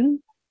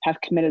children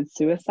have committed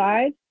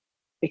suicide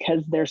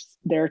because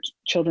their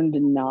children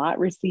did not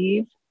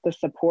receive the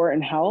support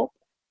and help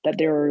that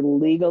they were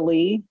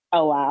legally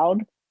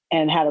allowed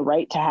and had a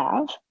right to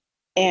have.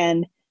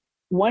 And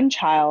one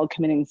child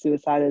committing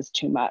suicide is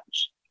too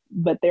much,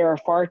 but there are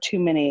far too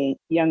many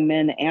young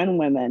men and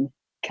women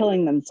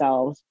killing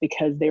themselves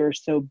because they were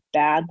so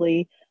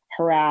badly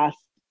harassed,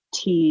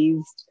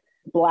 teased,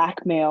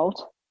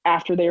 blackmailed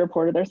after they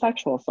reported their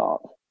sexual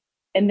assault.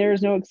 And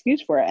there's no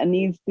excuse for it. And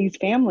these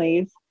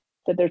families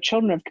that their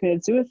children have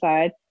committed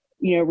suicide,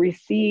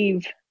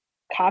 receive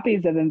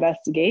copies of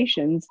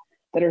investigations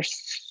that are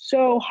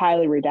so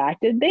highly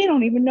redacted, they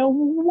don't even know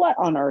what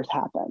on earth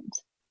happened.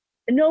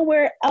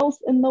 Nowhere else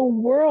in the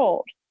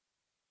world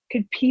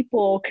could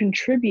people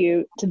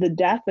contribute to the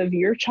death of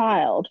your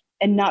child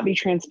and not be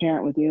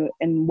transparent with you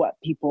and what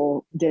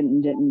people did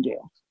and didn't do.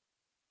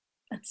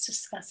 That's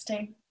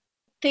disgusting.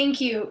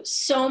 Thank you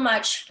so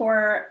much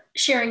for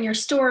sharing your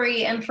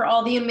story and for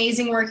all the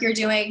amazing work you're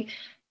doing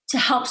to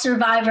help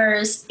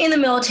survivors in the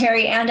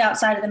military and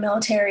outside of the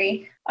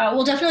military.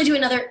 We'll definitely do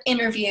another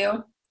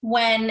interview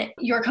when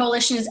your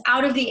coalition is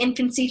out of the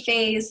infancy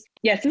phase.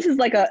 Yes, this is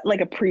like a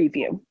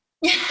preview.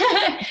 This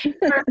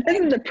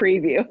is a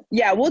preview.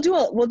 Yeah, we'll do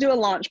a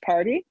launch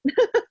party.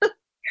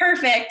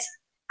 Perfect.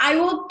 I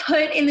will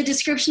put in the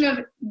description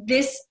of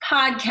this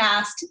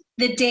podcast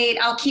the date.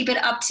 I'll keep it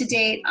up to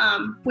date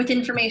with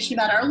information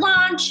about our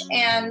launch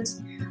and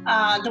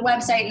the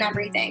website and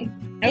everything.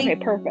 Okay,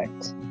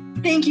 perfect.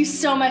 Thank you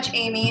so much,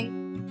 Amy.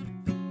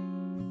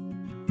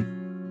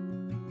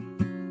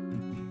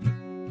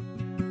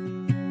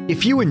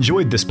 If you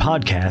enjoyed this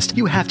podcast,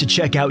 you have to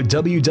check out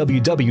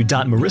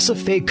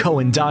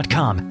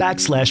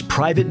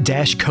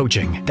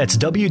www.marissafaycohen.com/private-coaching. That's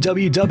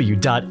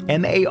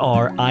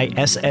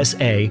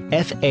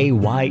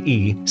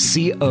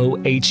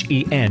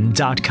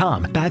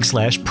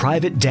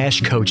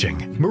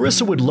www.marissafaycohen.com/private-coaching.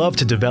 Marissa would love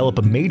to develop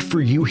a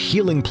made-for-you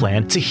healing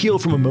plan to heal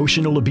from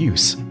emotional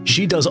abuse.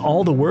 She does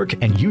all the work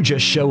and you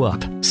just show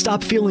up.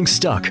 Stop feeling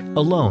stuck,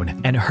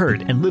 alone, and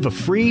hurt and live a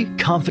free,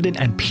 confident,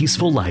 and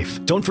peaceful life.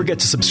 Don't forget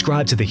to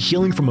subscribe to the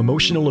Healing from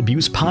Emotional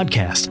Abuse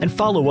podcast and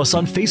follow us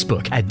on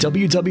Facebook at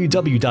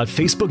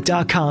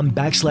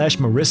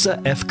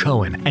www.facebook.com/Marissa F.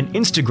 Cohen and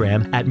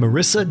Instagram at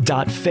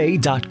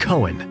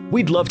marissa.fay.cohen.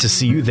 We'd love to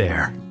see you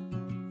there.